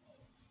get?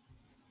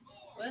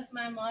 With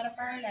my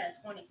modifier,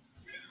 that's 20.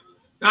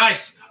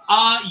 Nice.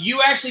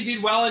 You actually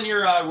did well in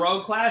your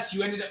road class.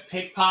 You ended up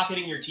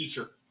pickpocketing your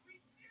teacher.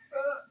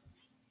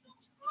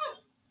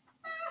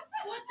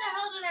 What the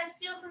hell did I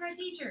steal from my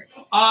teacher?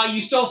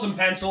 You stole some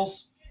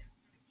pencils.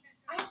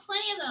 I have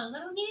plenty of those. I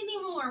don't need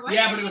any more. Why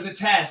Yeah, but it was a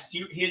test.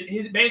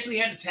 His basically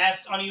had a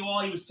test on you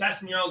all. He was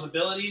testing your all's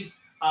abilities.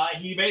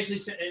 He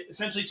basically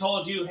essentially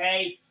told you,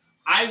 hey,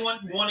 I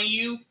want one of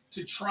you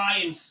to try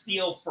and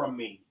steal from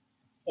me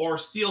or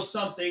steal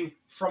something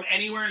from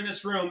anywhere in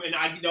this room, and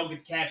I don't get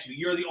to catch you.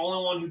 You're the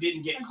only one who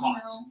didn't get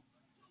caught.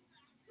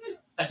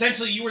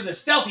 Essentially, you were the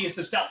stealthiest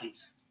of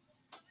stealthies.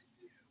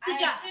 I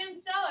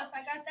assume so if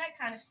I got that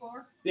kind of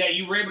score. Yeah,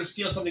 you were able to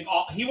steal something.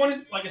 He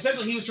wanted, like,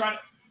 essentially, he was trying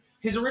to.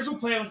 His original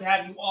plan was to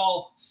have you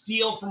all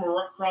steal from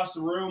across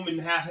the room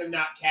and have him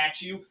not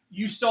catch you.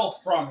 You stole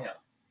from him.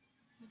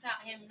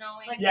 Without him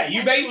knowing. Like, Yeah,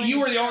 you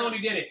were the only one who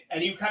did it,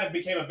 and you kind of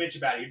became a bitch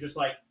about it. You're just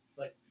like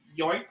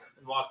yoink,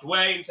 and walked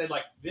away and said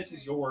like, "This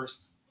is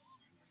yours."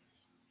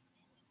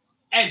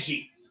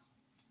 Edgy.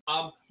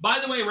 By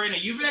the way, Raina,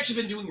 you've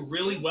actually been doing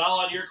really well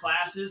on your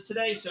classes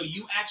today, so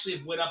you actually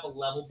have went up a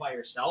level by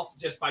yourself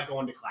just by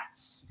going to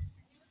class.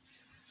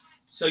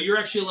 So you're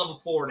actually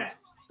level 4 now.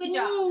 Good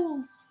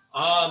job.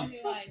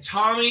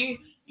 Tommy,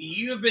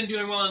 you have been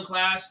doing well in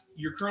class.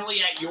 You're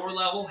currently at your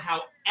level.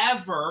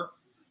 However,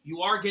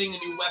 you are getting a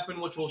new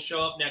weapon, which will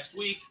show up next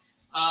week,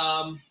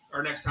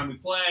 or next time we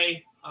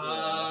play.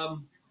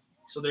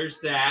 So there's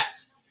that.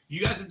 You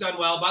guys have done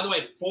well. By the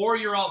way, for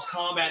your all's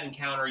combat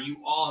encounter,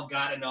 you all have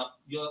got enough.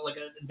 You're like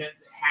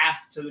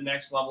half to the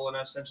next level, and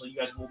essentially you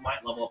guys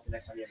might level up the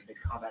next time you have a big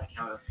combat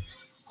encounter.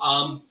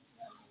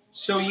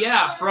 So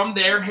yeah, from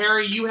there,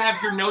 Hare, you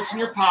have your notes in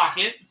your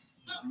pocket.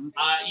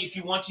 If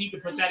you want to, you can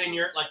put that in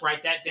your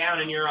write that down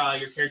in your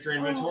character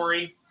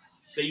inventory.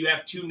 That you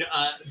have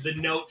the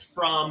note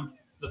from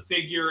the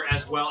figure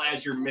as well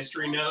as your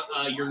mystery note,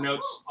 your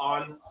notes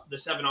on the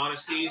 7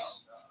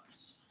 honesties.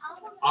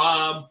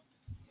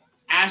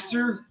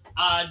 Aster,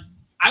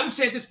 I would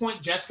say at this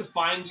point, Jessica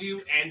finds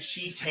you and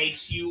she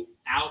takes you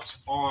out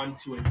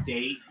onto a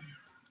date.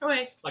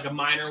 Okay. Like a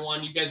minor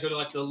one. You guys go to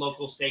like the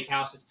local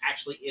steakhouse. It's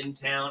actually in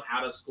town,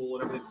 out of school,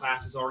 whenever the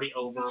class is already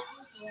over.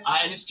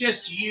 And it's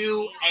just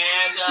you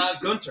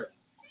and Gunter.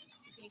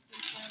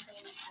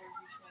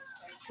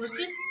 We're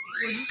just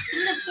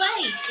gonna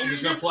play. You're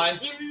just gonna play?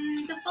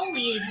 In the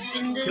foliage.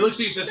 In the He looks at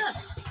you and says,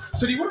 stuff.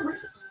 so do you want to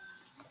race?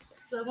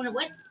 Do I want to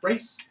what?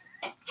 Race?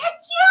 Heck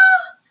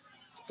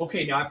yeah!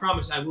 Okay, now I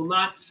promise I will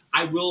not.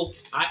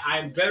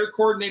 I'm better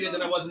coordinated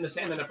than I was in the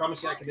sand, and I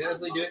promise you I can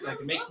definitely do it, and I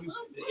can make you.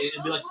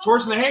 It'll be like the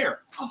torch and the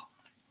Hare.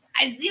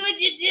 I see what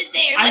you did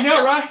there. I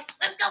know, right?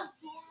 Let's go.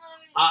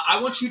 I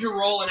want you to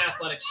roll an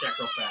athletics check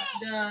real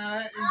fast,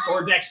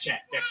 or dex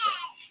check.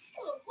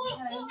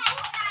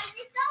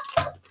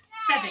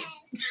 7.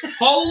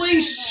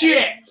 Holy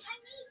shit!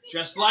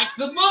 Just like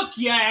the book,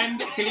 Yan.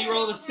 Can you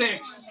roll the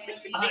 6?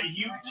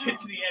 You get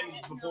to the end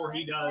before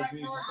he does, and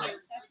he's just like,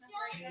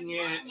 dang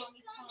it.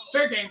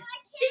 Fair game.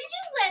 Did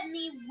you let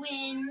me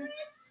win?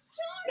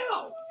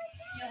 No.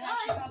 You'll have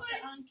to talk to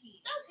Anki.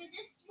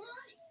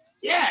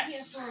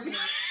 Yes.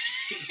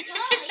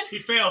 He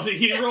failed.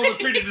 He rolled a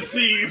 3 to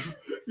deceive.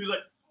 He was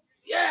like,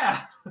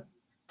 yeah.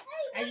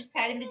 I just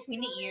pat him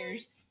between the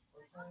ears.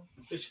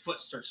 His foot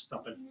starts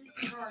thumping.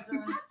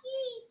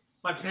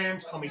 My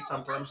parents call me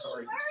Thumper. I'm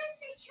sorry.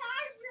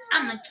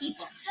 I'm gonna keep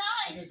him.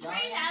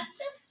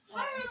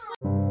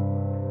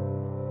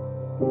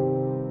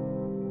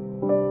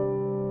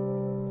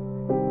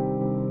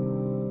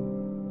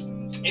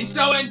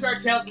 so ends our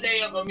tale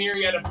today of a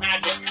Myriad of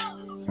Magic,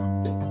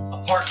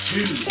 a part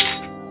 2.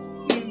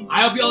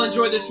 I hope you all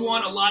enjoyed this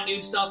one. A lot of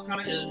new stuff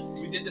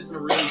we did this in a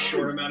really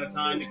short amount of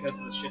time because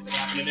of the shit that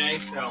happened today,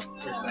 so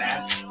there's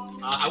that.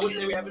 I would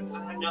say we haven't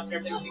had enough and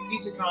everything.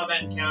 Decent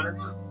combat encounter.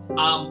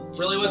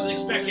 Really wasn't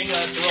expecting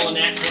to roll a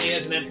nat 20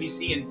 as an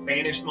NPC and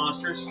banish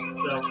monsters,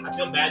 so I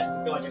feel bad because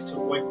I feel like I took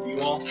away from you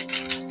all.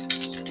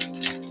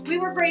 We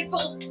were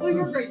grateful. We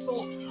were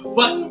grateful.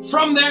 But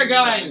from there,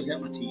 guys,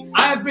 Got my teeth.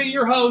 I have been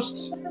your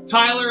host,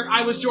 Tyler.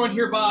 I was joined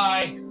here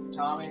by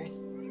Tommy.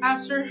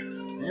 Aster.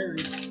 Hare.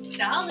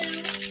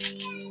 Dalu.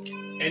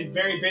 and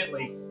very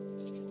Bentley,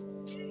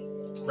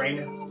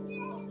 Raina.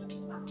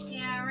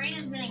 Yeah,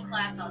 Raina's been in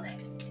class all day.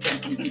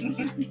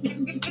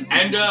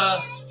 And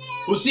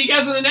we'll see you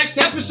guys in the next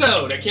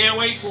episode. I can't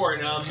wait for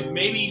it.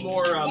 Maybe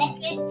more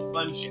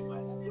fun shit.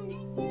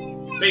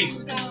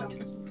 Peace.